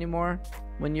them anymore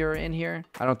when you're in here?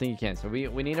 I don't think you can. So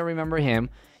we need to remember him.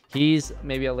 He's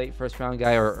maybe a late first round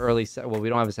guy or early. Well, we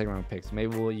don't have a second round pick, so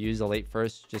maybe we'll use a late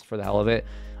first just for the hell of it.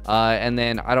 And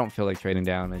then I don't feel like trading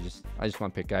down. I just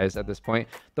want to pick guys at this point.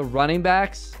 The running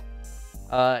backs,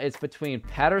 it's between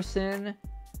Patterson,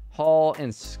 Hall,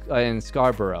 and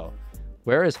Scarborough.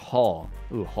 Where is Hall?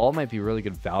 Ooh, Hall might be really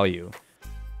good value.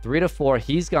 3 to 4.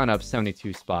 He's gone up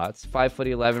 72 spots.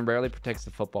 5'11", barely protects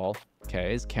the football.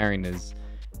 Okay, his carrying is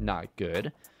not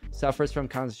good. Suffers from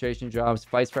concentration drops.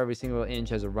 Fights for every single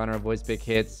inch as a runner. Avoids big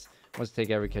hits. Wants to take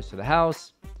every catch to the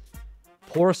house.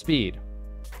 Poor speed.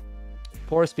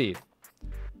 Poor speed.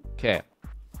 Okay,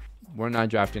 we're not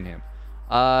drafting him.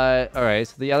 All right,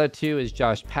 so the other two is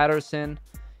Josh Patterson.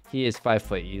 He is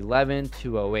 5'11",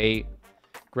 208.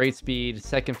 Great speed.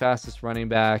 Second fastest running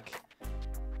back.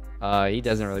 He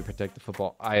doesn't really protect the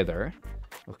football either.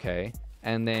 Okay.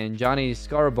 And then Johnny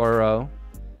Scarborough,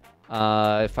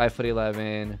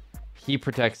 5'11". He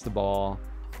protects the ball.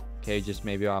 Okay, just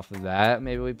maybe off of that.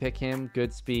 Maybe we pick him.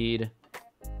 Good speed.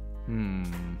 I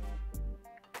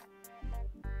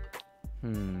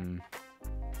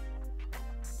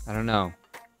don't know.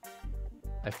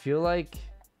 I feel like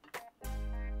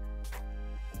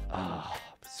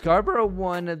Scarborough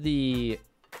won the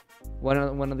one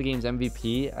of the game's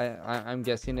MVP. I'm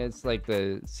guessing it's like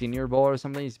the Senior Bowl or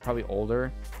something. He's probably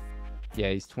older.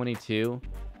 Yeah, he's 22,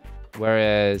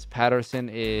 whereas Patterson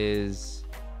is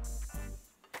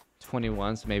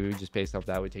 21. So maybe we just based off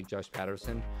that we take Josh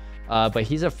Patterson. But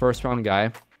he's a first round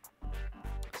guy,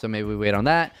 so maybe we wait on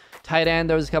that. Tight end,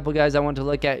 there was a couple guys I wanted to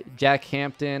look at. Jack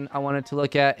Hampton I wanted to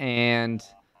look at, and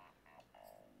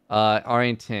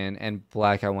Arrington and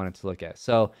Black I wanted to look at.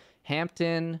 So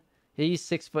Hampton, he's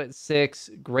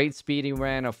 6'6", great speed. He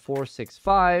ran a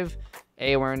 4.65.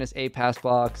 A, awareness, A, pass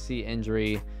block, C,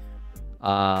 injury.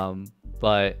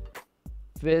 But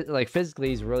like physically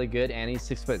he's really good, and he's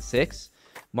 6'6".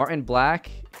 Martin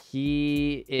Black,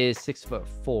 he is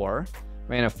 6'4",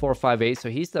 ran a 4.58.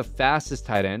 So he's the fastest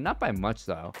tight end, not by much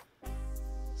though.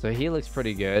 So he looks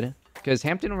pretty good, because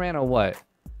Hampton ran a what?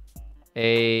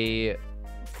 A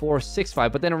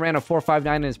 4.65, but then it ran a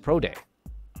 4.59 in his pro day,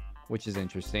 which is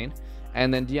interesting.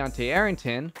 And then Deontay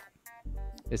Arrington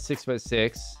is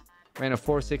 6'6", ran a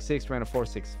 4.66, ran a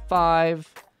 4.65.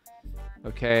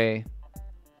 Okay,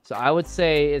 so I would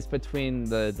say it's between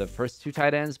the first two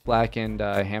tight ends, Black and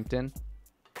Hampton,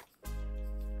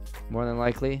 more than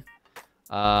likely.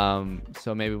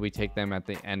 So maybe we take them at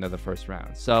the end of the first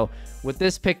round. So with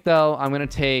this pick though, I'm gonna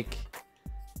take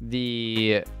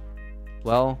the,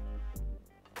 well,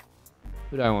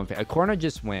 who do I want to pick? A corner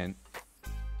just went.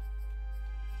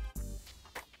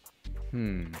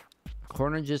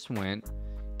 Corner just went.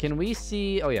 Can we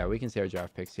see? Oh yeah, we can see our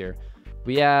draft picks here.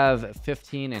 We have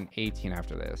 15 and 18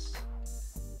 after this.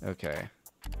 Okay.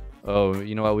 Oh,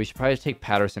 you know what? We should probably take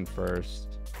Patterson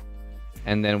first,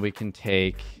 and then we can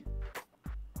take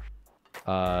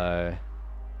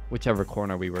whichever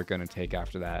corner we were going to take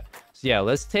after that. So yeah,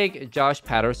 let's take Josh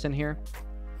Patterson here.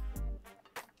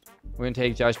 We're going to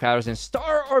take Josh Patterson.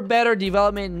 Star or better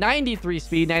development, 93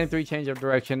 speed, 93 change of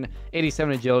direction,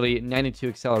 87 agility, 92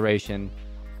 acceleration.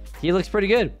 He looks pretty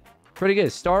good. Pretty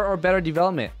good. Star or better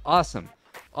development. Awesome.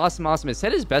 Awesome, awesome. It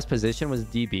said his best position was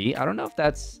DB. I don't know if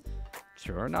that's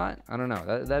true or not. I don't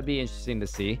know. That'd be interesting to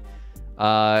see.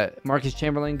 Marcus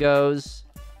Chamberlain goes.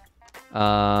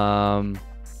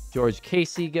 George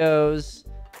Casey goes.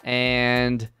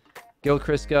 And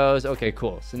Gilchrist goes. Okay,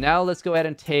 cool. So now let's go ahead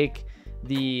and take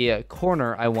the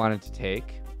corner I wanted to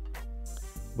take,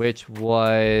 which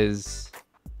was...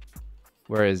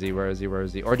 Where is he? Where is he? Where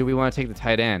is he? Or do we want to take the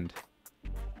tight end?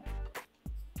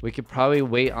 We could probably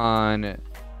wait on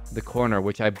the corner,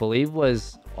 which I believe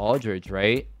was Aldridge,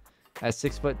 right? At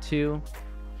 6'2",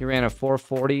 he ran a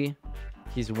 4.40.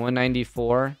 He's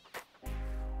 194.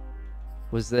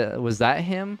 Was that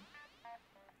him?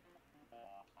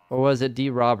 Or was it D.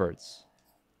 Roberts?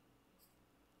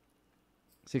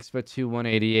 6'2",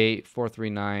 188,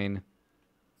 439.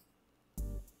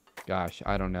 Gosh,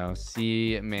 I don't know.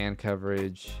 C, man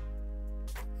coverage.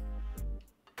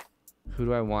 Who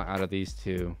do I want out of these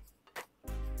two?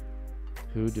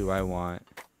 Who do I want?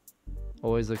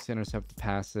 Always looks to intercept the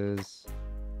passes.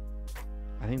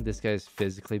 I think this guy's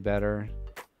physically better.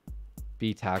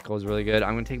 B tackle is really good.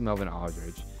 I'm going to take Melvin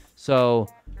Aldridge. So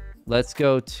let's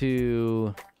go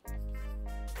to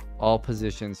all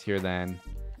positions here then.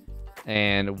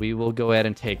 And we will go ahead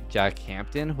and take Jack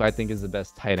Hampton, who I think is the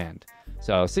best tight end.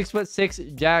 So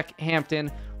 6'6", Jack Hampton.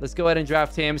 Let's go ahead and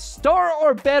draft him. Star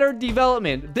or better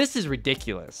development. This is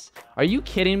ridiculous. Are you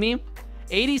kidding me?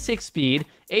 86 speed,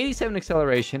 87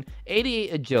 acceleration,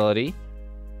 88 agility.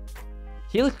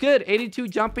 He looks good. 82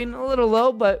 jumping, a little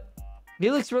low, but he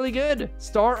looks really good.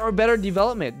 Star or better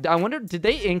development. I wonder, did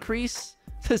they increase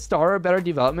the star or better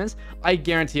developments? I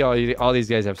guarantee all these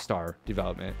guys have star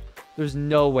development. There's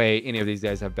no way any of these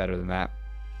guys have better than that.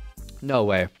 No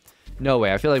way. No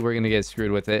way. I feel like we're going to get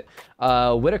screwed with it.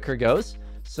 Whitaker goes.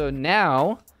 So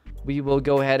now we will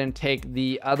go ahead and take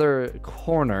the other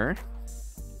corner,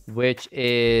 which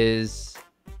is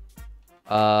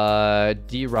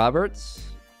D. Roberts.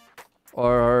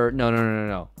 Or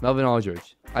no. Melvin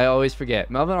Aldridge. I always forget.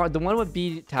 Melvin, the one with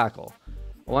B tackle.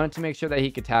 I wanted to make sure that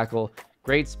he could tackle.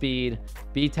 Great speed.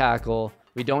 B tackle.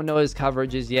 We don't know his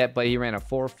coverages yet, but he ran a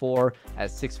 4.4 at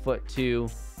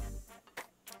 6'2".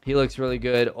 He looks really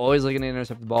good. Always looking to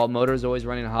intercept the ball. Motor is always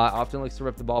running hot. Often looks to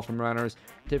rip the ball from runners.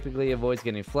 Typically avoids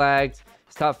getting flagged.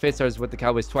 His top fit starts with the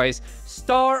Cowboys twice.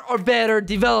 Star or better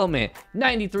development.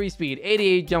 93 speed,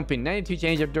 88 jumping, 92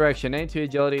 change of direction, 92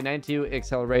 agility, 92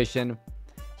 acceleration.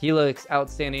 He looks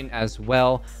outstanding as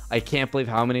well. I can't believe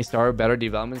how many star or better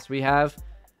developments we have.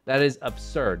 That is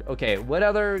absurd. Okay, what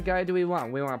other guy do we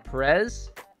want? We want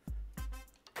Perez.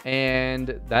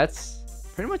 And that's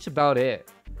pretty much about it.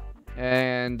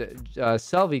 And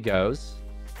Selvey goes,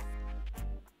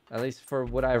 at least for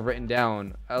what I've written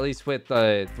down, at least with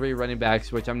the 3 running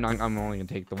backs, which I'm only gonna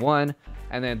take the 1,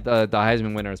 and then the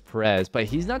Heisman winner is Perez, but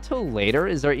he's not till later.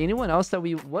 Is there anyone else that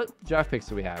what draft picks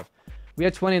do we have? We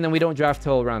have 20 and then we don't draft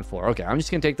till round 4. Okay, I'm just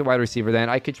gonna take the wide receiver then.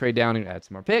 I could trade down and add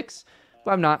some more picks,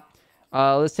 but I'm not.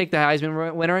 Let's take the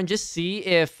Heisman winner and just see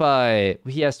if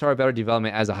he has star better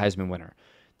development as a Heisman winner.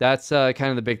 That's kind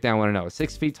of the big thing I want to know.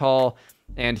 6 feet tall.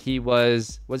 And he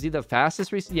was he the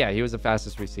fastest receiver? Yeah, he was the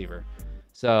fastest receiver.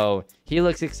 So he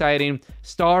looks exciting.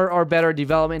 Star or better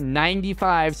development,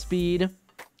 95 speed.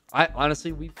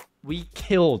 Honestly, we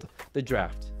killed the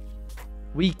draft.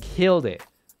 We killed it.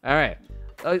 All right.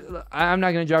 I'm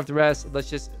not going to draft the rest. Let's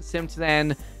just sim to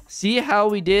then see how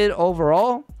we did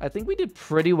overall. I think we did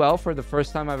pretty well for the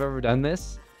first time I've ever done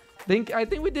this. I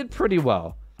think we did pretty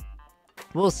well.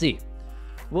 We'll see.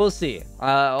 We'll see.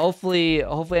 Hopefully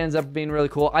it ends up being really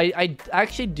cool. I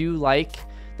actually do like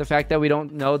the fact that we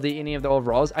don't know any of the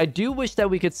overalls. I do wish that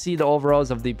we could see the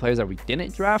overalls of the players that we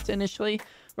didn't draft initially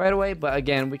right away. But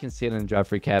again, we can see it in the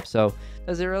draft recap. So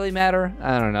does it really matter?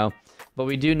 I don't know. But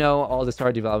we do know all the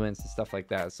star developments and stuff like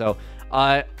that. So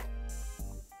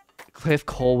Cliff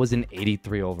Cole was an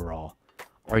 83 overall.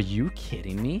 Are you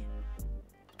kidding me?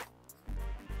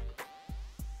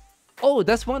 Oh,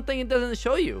 that's one thing it doesn't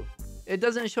show you. It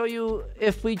doesn't show you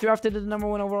if we drafted the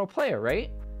 #1 overall player,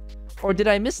 right? Or did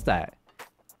I miss that?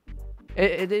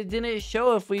 It didn't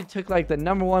show if we took like the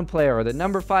 #1 player or the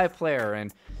 #5 player,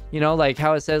 and you know, like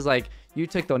how it says like you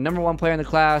took the #1 player in the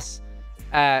class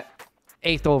at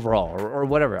 8th overall or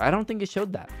whatever. I don't think it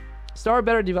showed that. Star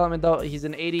better development though, he's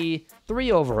an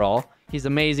 83 overall. He's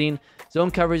amazing.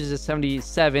 Zone coverage is a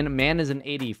 77. Man is an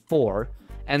 84.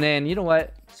 And then you know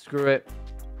what? Screw it.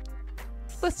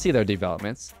 Let's see their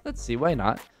developments. Let's see. Why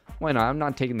not? Why not? I'm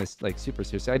not taking this like super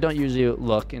seriously. I don't usually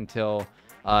look until,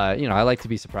 you know, I like to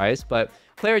be surprised. But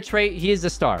player trait, he is a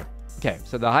star. Okay,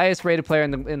 so the highest rated player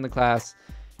in the class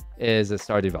is a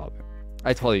star development.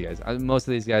 I told you guys, most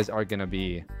of these guys are going to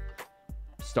be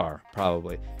star,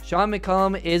 probably. Sean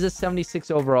McCollum is a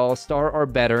 76 overall, star or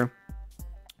better,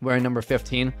 wearing number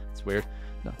 15. It's weird.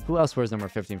 No, who else wears number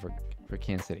 15 for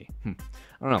Kansas City? I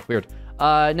don't know. Weird.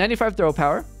 95 throw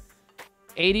power,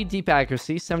 80 deep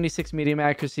accuracy, 76 medium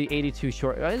accuracy, 82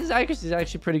 short. His accuracy is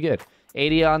actually pretty good.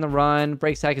 80 on the run.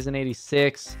 Break sack is an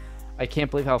 86. I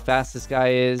can't believe how fast this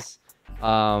guy is.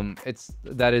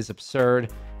 That is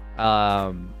absurd.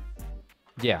 Yeah,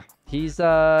 he's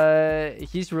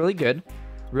really good.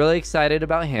 Really excited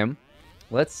about him.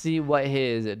 Let's see what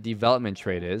his development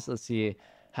trait is. Let's see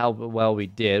how well we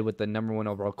did with the #1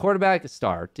 overall quarterback,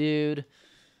 star, dude.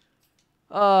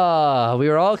 We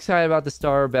were all excited about the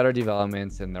star better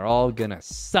developments, and they're all gonna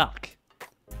suck.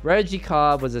 Reggie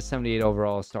Cobb was a 78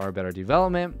 overall, star better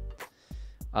development.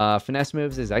 Finesse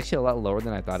moves is actually a lot lower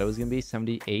than I thought it was gonna be.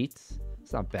 78.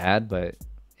 It's not bad, but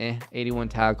 81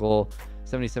 tackle,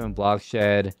 77 block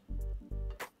shed.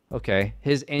 Okay,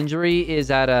 his injury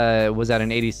was at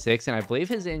an 86, and I believe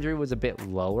his injury was a bit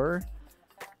lower,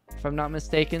 if I'm not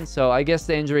mistaken. So I guess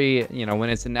the injury, you know, when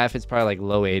it's an F, it's probably like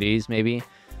low 80s maybe.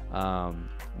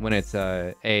 When it's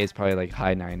A, it's probably like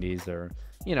high 90s, or,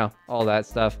 you know, all that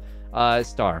stuff.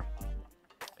 Star.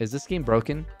 Is this game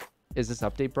broken? Is this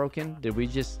update broken?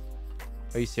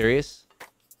 Are you serious?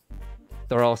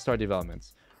 They're all star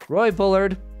developments. Roy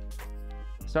Bullard,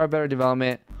 star better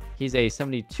development. He's a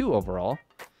 72 overall.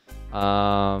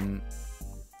 89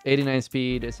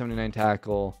 speed, 79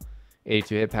 tackle,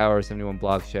 82 hit power, 71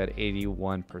 block shed,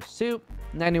 81 pursuit,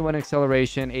 91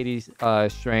 acceleration, 80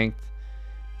 strength.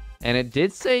 And it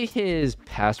did say his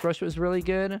pass rush was really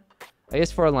good. I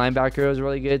guess for a linebacker, it was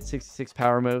really good. 66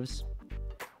 power moves.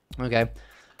 Okay.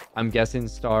 I'm guessing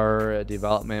star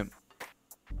development.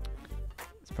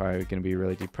 It's probably going to be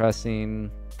really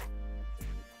depressing.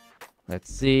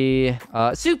 Let's see.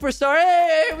 Superstar.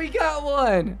 Hey, we got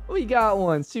one. We got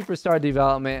one. Superstar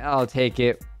development. I'll take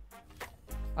it.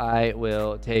 I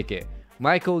will take it.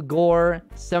 Michael Gore,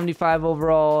 75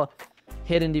 overall.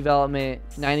 Hidden development.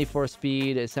 94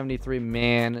 speed. 73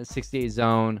 man. 68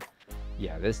 zone.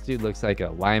 Yeah, this dude looks like a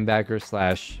linebacker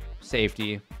slash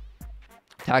safety.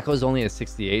 Tackle is only a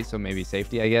 68, so maybe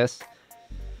safety, I guess.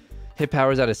 Hit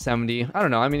power is at a 70. I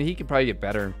don't know. I mean, he could probably get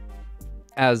better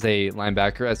as a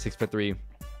linebacker at 6'3",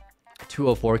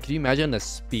 204. Could you imagine the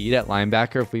speed at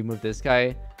linebacker if we move this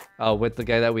guy with the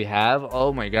guy that we have?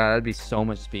 Oh my god, that'd be so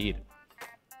much speed.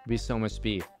 It'd be so much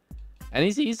speed. And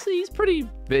he's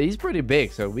pretty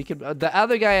big. So we could the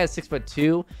other guy at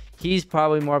 6'2", he's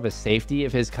probably more of a safety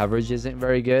if his coverage isn't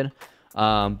very good.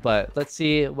 But let's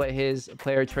see what his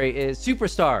player trait is.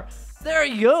 Superstar. There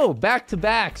you go. Back to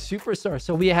back superstar.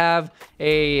 So we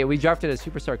drafted a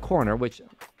superstar corner, which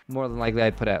more than likely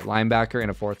I'd put at linebacker in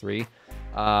a 4-3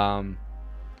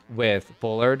 with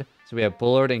Bullard. So we have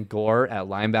Bullard and Gore at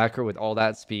linebacker with all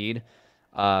that speed.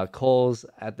 Coles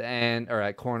at the end, or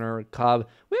at corner. Cobb.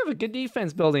 We have a good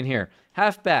defense building here.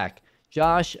 Halfback,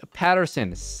 Josh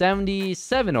Patterson,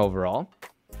 77 overall.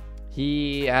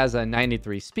 He has a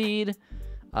 93 speed,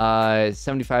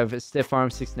 75 stiff arm,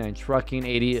 69 trucking,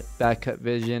 80 back cut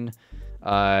vision,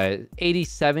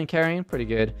 87 carrying, pretty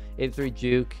good. 83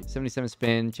 juke, 77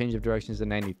 spin, change of direction is a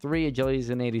 93, agility is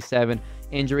an 87,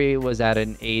 injury was at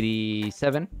an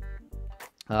 87.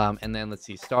 And then let's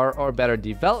see, star or better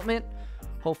development.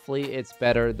 Hopefully it's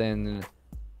better than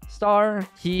star.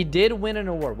 He did win an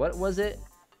award. What was it?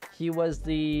 He was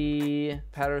the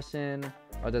Patterson.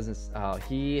 Oh, it doesn't. Oh,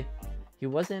 he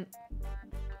wasn't.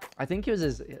 I think he was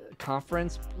his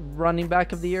conference running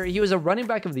back of the year. He was a running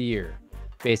back of the year,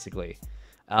 basically.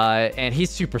 And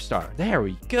he's superstar. There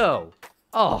we go.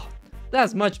 Oh,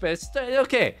 that's much better.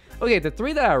 Okay. The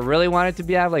three that I really wanted to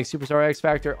have like superstar X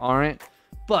Factor aren't,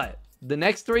 but the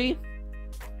next three,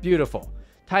 beautiful.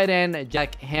 Tight end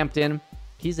Jack Hampton.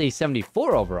 He's a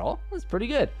 74 overall. That's pretty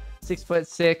good.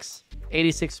 6'6",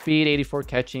 86 speed, 84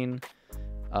 catching,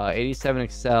 87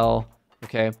 excel.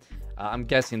 Okay. I'm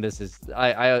guessing this is,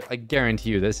 I guarantee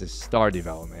you this is star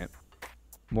development,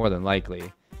 more than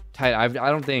likely. I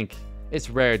don't think, it's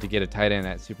rare to get a tight end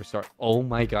at superstar. Oh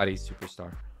my god, he's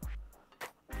superstar.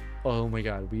 Oh my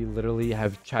god, we literally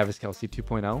have Travis Kelce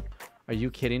 2.0. Are you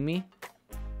kidding me?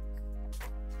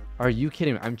 Are you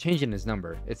kidding me? I'm changing his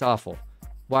number. It's awful.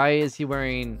 Why is he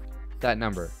wearing that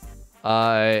number?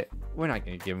 We're not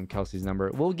going to give him Kelsey's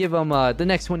number. We'll give him the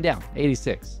next one down,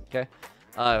 86. Okay.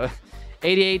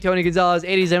 88 Tony Gonzalez,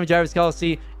 87 Travis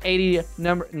Kelce, 80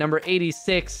 number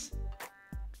 86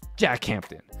 Jack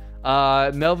Hampton.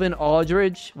 Melvin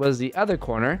Aldridge was the other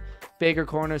corner. bigger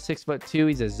corner, 6'2".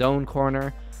 He's a zone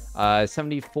corner.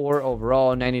 74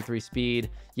 overall, 93 speed.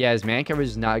 Yeah, his man coverage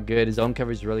is not good. His zone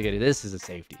coverage is really good. This is a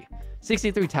safety.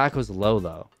 63 tackles low,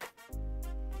 though.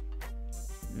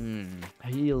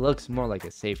 He looks more like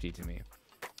a safety to me.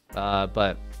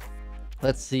 But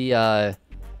let's see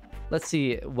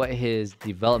what his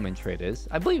development trait is.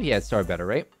 I believe he had star better,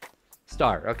 right?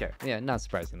 Star. Okay. Yeah, not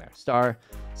surprising there. Star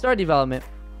development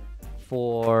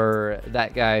for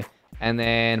that guy. And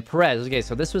then Perez. Okay,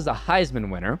 so this was a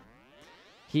Heisman winner.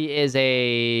 He is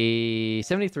a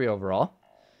 73 overall.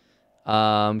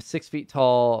 6 feet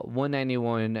tall,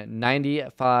 191,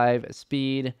 95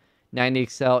 speed, 90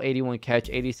 excel, 81 catch,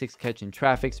 86 catch in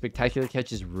traffic. Spectacular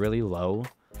catch is really low.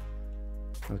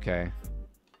 Okay.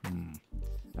 All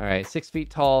right, 6 feet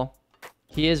tall.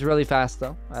 He is really fast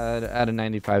though, at a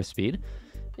 95 speed.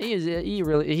 He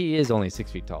is only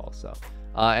 6 feet tall. So,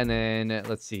 and then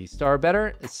let's see, star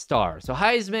better, star. So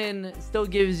Heisman still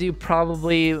gives you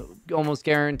probably almost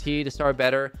guaranteed a star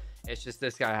better. It's just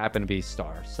this guy happened to be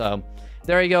star. So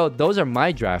there you go. Those are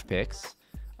my draft picks.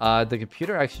 The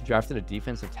computer actually drafted a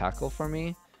defensive tackle for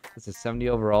me. It's a 70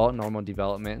 overall, normal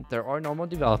development. There are normal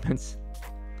developments.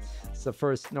 It's the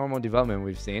first normal development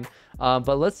we've seen.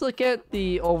 But let's look at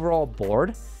the overall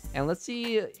board and let's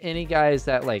see any guys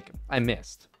that like I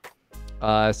missed.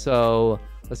 So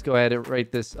let's go ahead and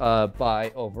rate this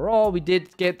by overall. We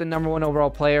did get the #1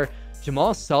 overall player.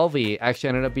 Jamal Selvey actually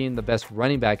ended up being the best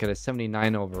running back at a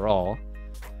 79 overall.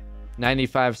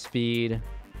 95 speed.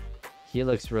 He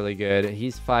looks really good.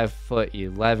 He's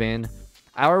 5'11".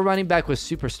 Our running back was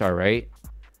superstar, right?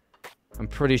 I'm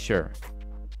pretty sure.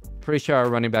 Pretty sure our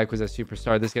running back was a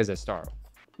superstar. This guy's a star.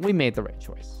 We made the right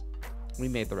choice. We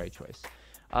made the right choice.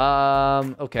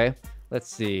 Okay.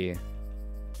 Let's see.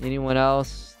 Anyone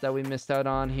else that we missed out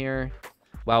on here?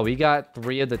 Wow, we got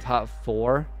 3 of the top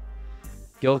 4.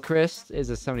 Gilchrist is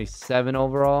a 77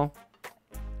 overall.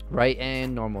 Right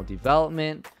end, normal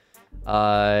development.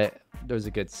 There's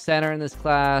a good center in this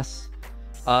class.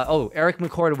 Eric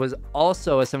McCord was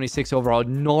also a 76 overall,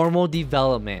 normal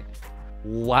development.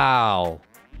 Wow.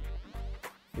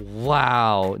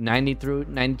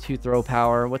 92 throw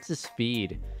power. What's his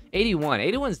speed? 81.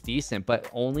 81's decent, but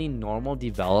only normal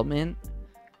development.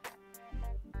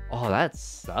 Oh, that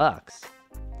sucks.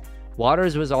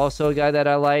 Waters was also a guy that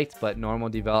I liked, but normal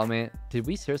development. Did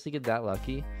we seriously get that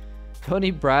lucky?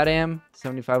 Tony Bradham,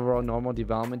 75 overall, normal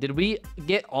development. Did we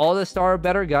get all the star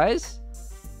better guys?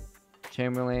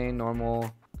 Chamberlain,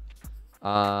 normal.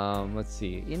 Let's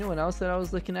see. Anyone else that I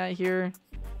was looking at here?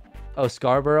 Oh,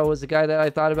 Scarborough was the guy that I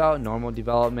thought about. Normal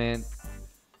development.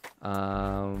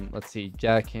 Let's see.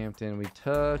 Jack Hampton we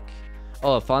took.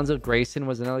 Oh, Alfonso Grayson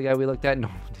was another guy we looked at.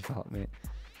 Normal development.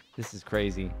 This is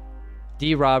crazy.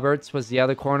 D. Roberts was the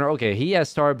other corner. Okay, he has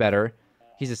star better.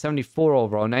 He's a 74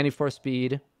 overall, 94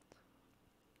 speed,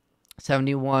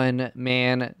 71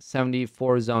 man,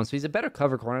 74 zone. So he's a better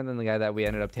cover corner than the guy that we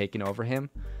ended up taking over him.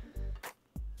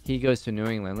 He goes to New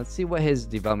England. Let's see what his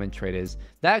development trait is.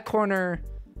 That corner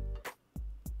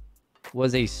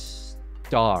was a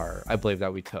star, I believe,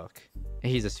 that we took.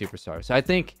 He's a superstar. So I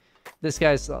think this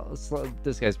guy's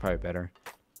probably better.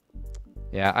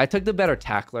 Yeah, I took the better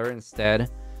tackler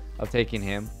instead of taking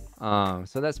him.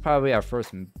 So that's probably our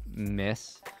first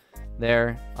miss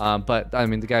there. But I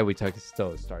mean, the guy we took is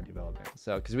still a star development.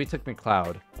 So because we took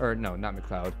McLeod, or no, not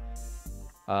McLeod.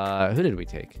 Who did we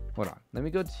take? Hold on. Let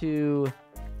me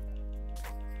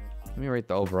rate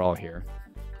the overall here.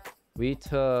 We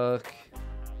took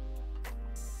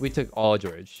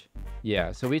Aldridge.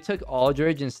 Yeah, so we took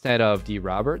Aldridge instead of D.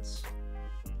 Roberts.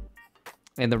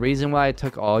 And the reason why I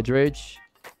took Aldridge,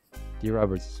 D.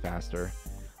 Roberts is faster.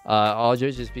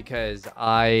 Aldridge is because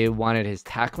I wanted his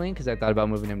tackling, because I thought about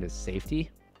moving him to safety,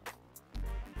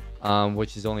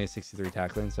 which is only a 63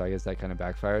 tackling, so I guess that kind of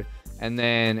backfired. And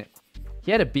then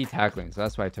he had a B tackling, so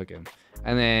that's why I took him.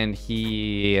 And then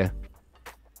he,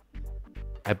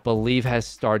 I believe, has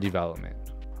star development.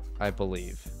 I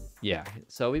believe. Yeah,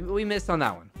 so we missed on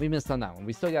that one.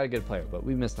 We still got a good player, but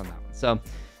we missed on that one. So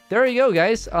there you go,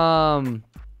 guys.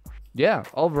 Yeah,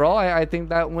 overall, I think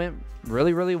that went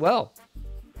really, really well.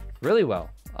 Really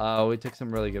well. We took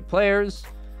some really good players.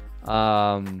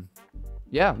 Yeah,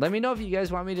 let me know if you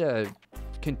guys want me to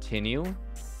continue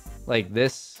like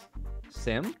this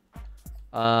sim.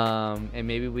 And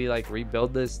maybe we like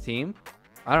rebuild this team.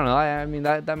 I don't know. I mean,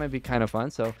 that might be kind of fun.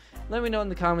 So let me know in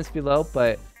the comments below.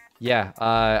 But yeah,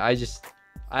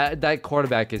 that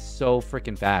quarterback is so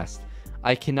freaking fast.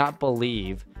 I cannot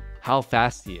believe how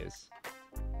fast he is.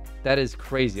 That is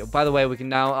crazy. By the way, we can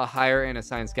now hire and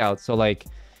assign scouts. So like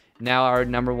now our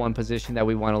 #1 position that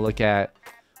we want to look at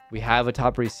We have a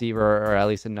top receiver, or at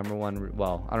least a number one.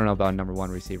 Well, I don't know about a number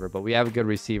one receiver, but we have a good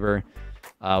receiver.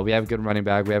 We have a good running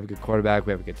back. We have a good quarterback.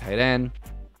 We have a good tight end.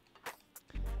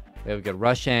 We have a good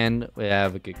rush end. We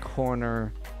have a good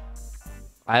corner.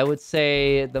 I would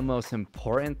say the most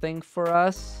important thing for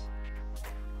us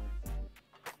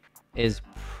is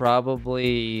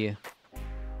probably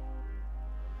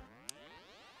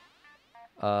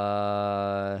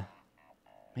man,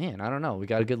 I don't know. We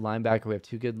got a good linebacker. We have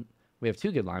two good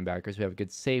linebackers. We have a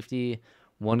good safety,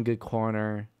 one good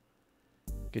corner,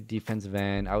 good defensive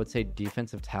end. I would say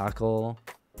defensive tackle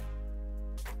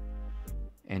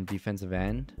and defensive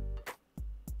end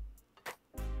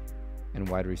and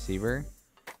wide receiver,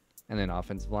 and then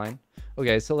offensive line.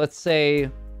 Okay, so let's say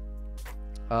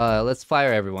let's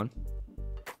fire everyone.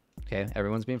 Okay,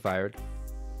 everyone's being fired.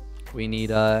 We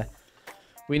need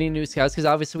new scouts, because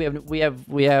obviously we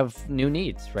have new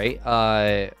needs, right?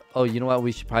 Oh, you know what?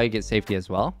 We should probably get safety as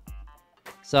well.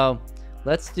 So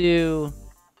let's do.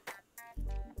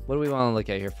 What do we want to look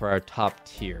at here for our top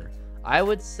tier? I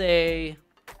would say.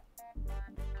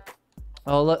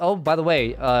 Oh, by the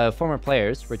way, former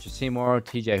players: Richard Seymour,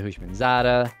 TJ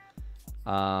Hushmanzada.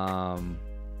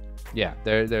 Yeah,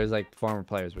 there's like former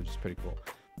players, which is pretty cool.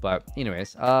 But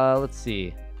anyways, let's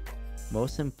see.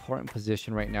 Most important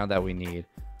position right now that we need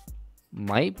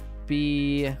might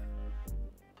be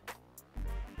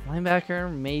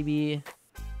linebacker, maybe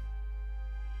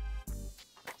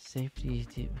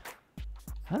safety.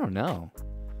 I don't know.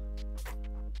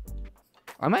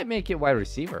 I might make it wide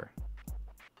receiver.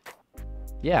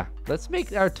 Yeah, let's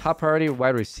make our top priority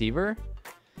wide receiver,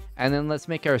 and then let's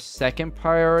make our second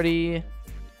priority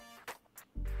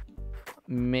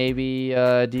maybe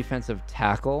defensive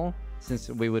tackle, since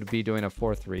we would be doing a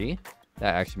 4-3.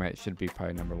 That actually should be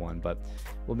probably number one, but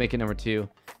we'll make it number two.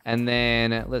 And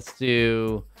then let's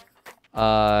do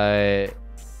offensive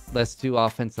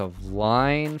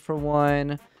line for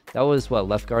one. That was what,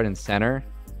 left guard and center.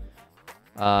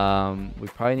 We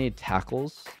probably need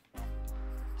tackles,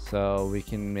 so we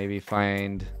can maybe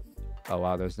find. Oh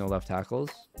wow, there's no left tackles.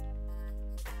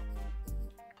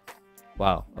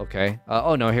 Wow. Okay.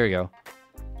 Oh no, here we go.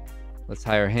 Let's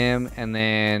hire him, and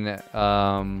then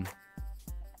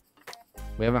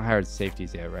we haven't hired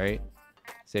safeties yet, right?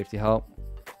 Safety help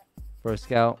for a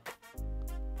scout.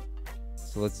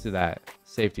 So let's do that.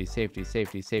 Safety.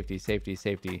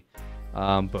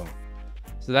 Boom.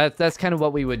 So that's kind of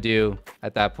what we would do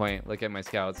at that point. Look at my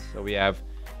scouts. So we have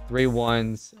 3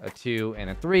 1s, a 2, and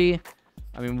a 3.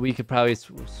 I mean, we could probably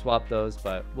swap those,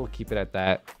 but we'll keep it at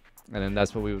that. And then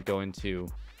that's what we would go into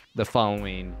the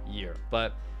following year.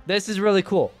 But this is really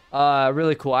cool.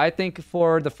 Really cool. I think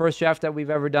for the first draft that we've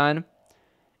ever done,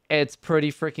 it's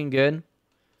pretty freaking good.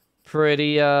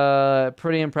 Pretty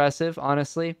impressive,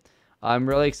 honestly. I'm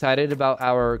really excited about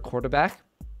our quarterback.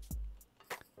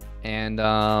 And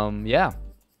yeah,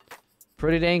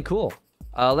 pretty dang cool.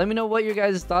 Let me know what your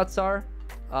guys' thoughts are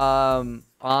on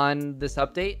this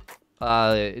update.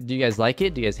 Do you guys like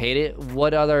it? Do you guys hate it?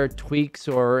 What other tweaks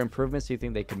or improvements do you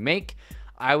think they could make?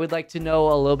 I would like to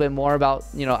know a little bit more about,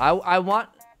 you know, I want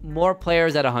more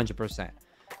players at 100%,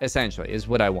 essentially, is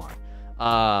what I want.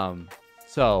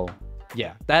 So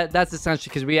yeah, that's essentially,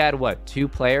 because we had what, 2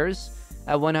 players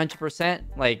at 100%.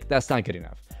 Like, that's not good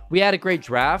enough. We had a great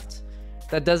draft.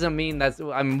 That doesn't mean that's,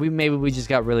 I mean, maybe we just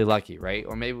got really lucky, right?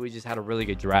 Or maybe we just had a really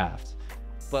good draft.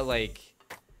 But like,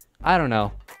 I don't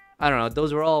know.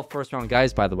 Those were all first round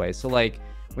guys, by the way. So like,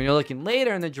 when you're looking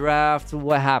later in the draft,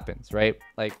 what happens, right?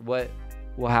 Like, what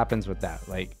happens with that?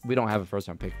 Like, we don't have a first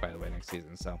round pick, by the way, next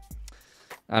season. So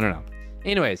I don't know.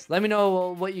 Anyways, let me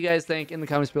know what you guys think in the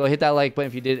comments below. Hit that like button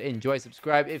if you did enjoy.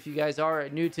 Subscribe if you guys are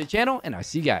new to the channel, and I'll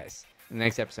see you guys in the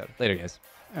next episode. Later, guys.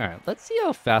 All right, let's see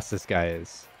how fast this guy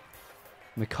is.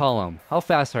 McCollum, how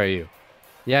fast are you?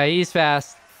 Yeah, he's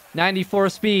fast. 94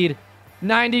 speed.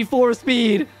 94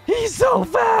 speed. He's so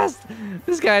fast.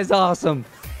 This guy's awesome.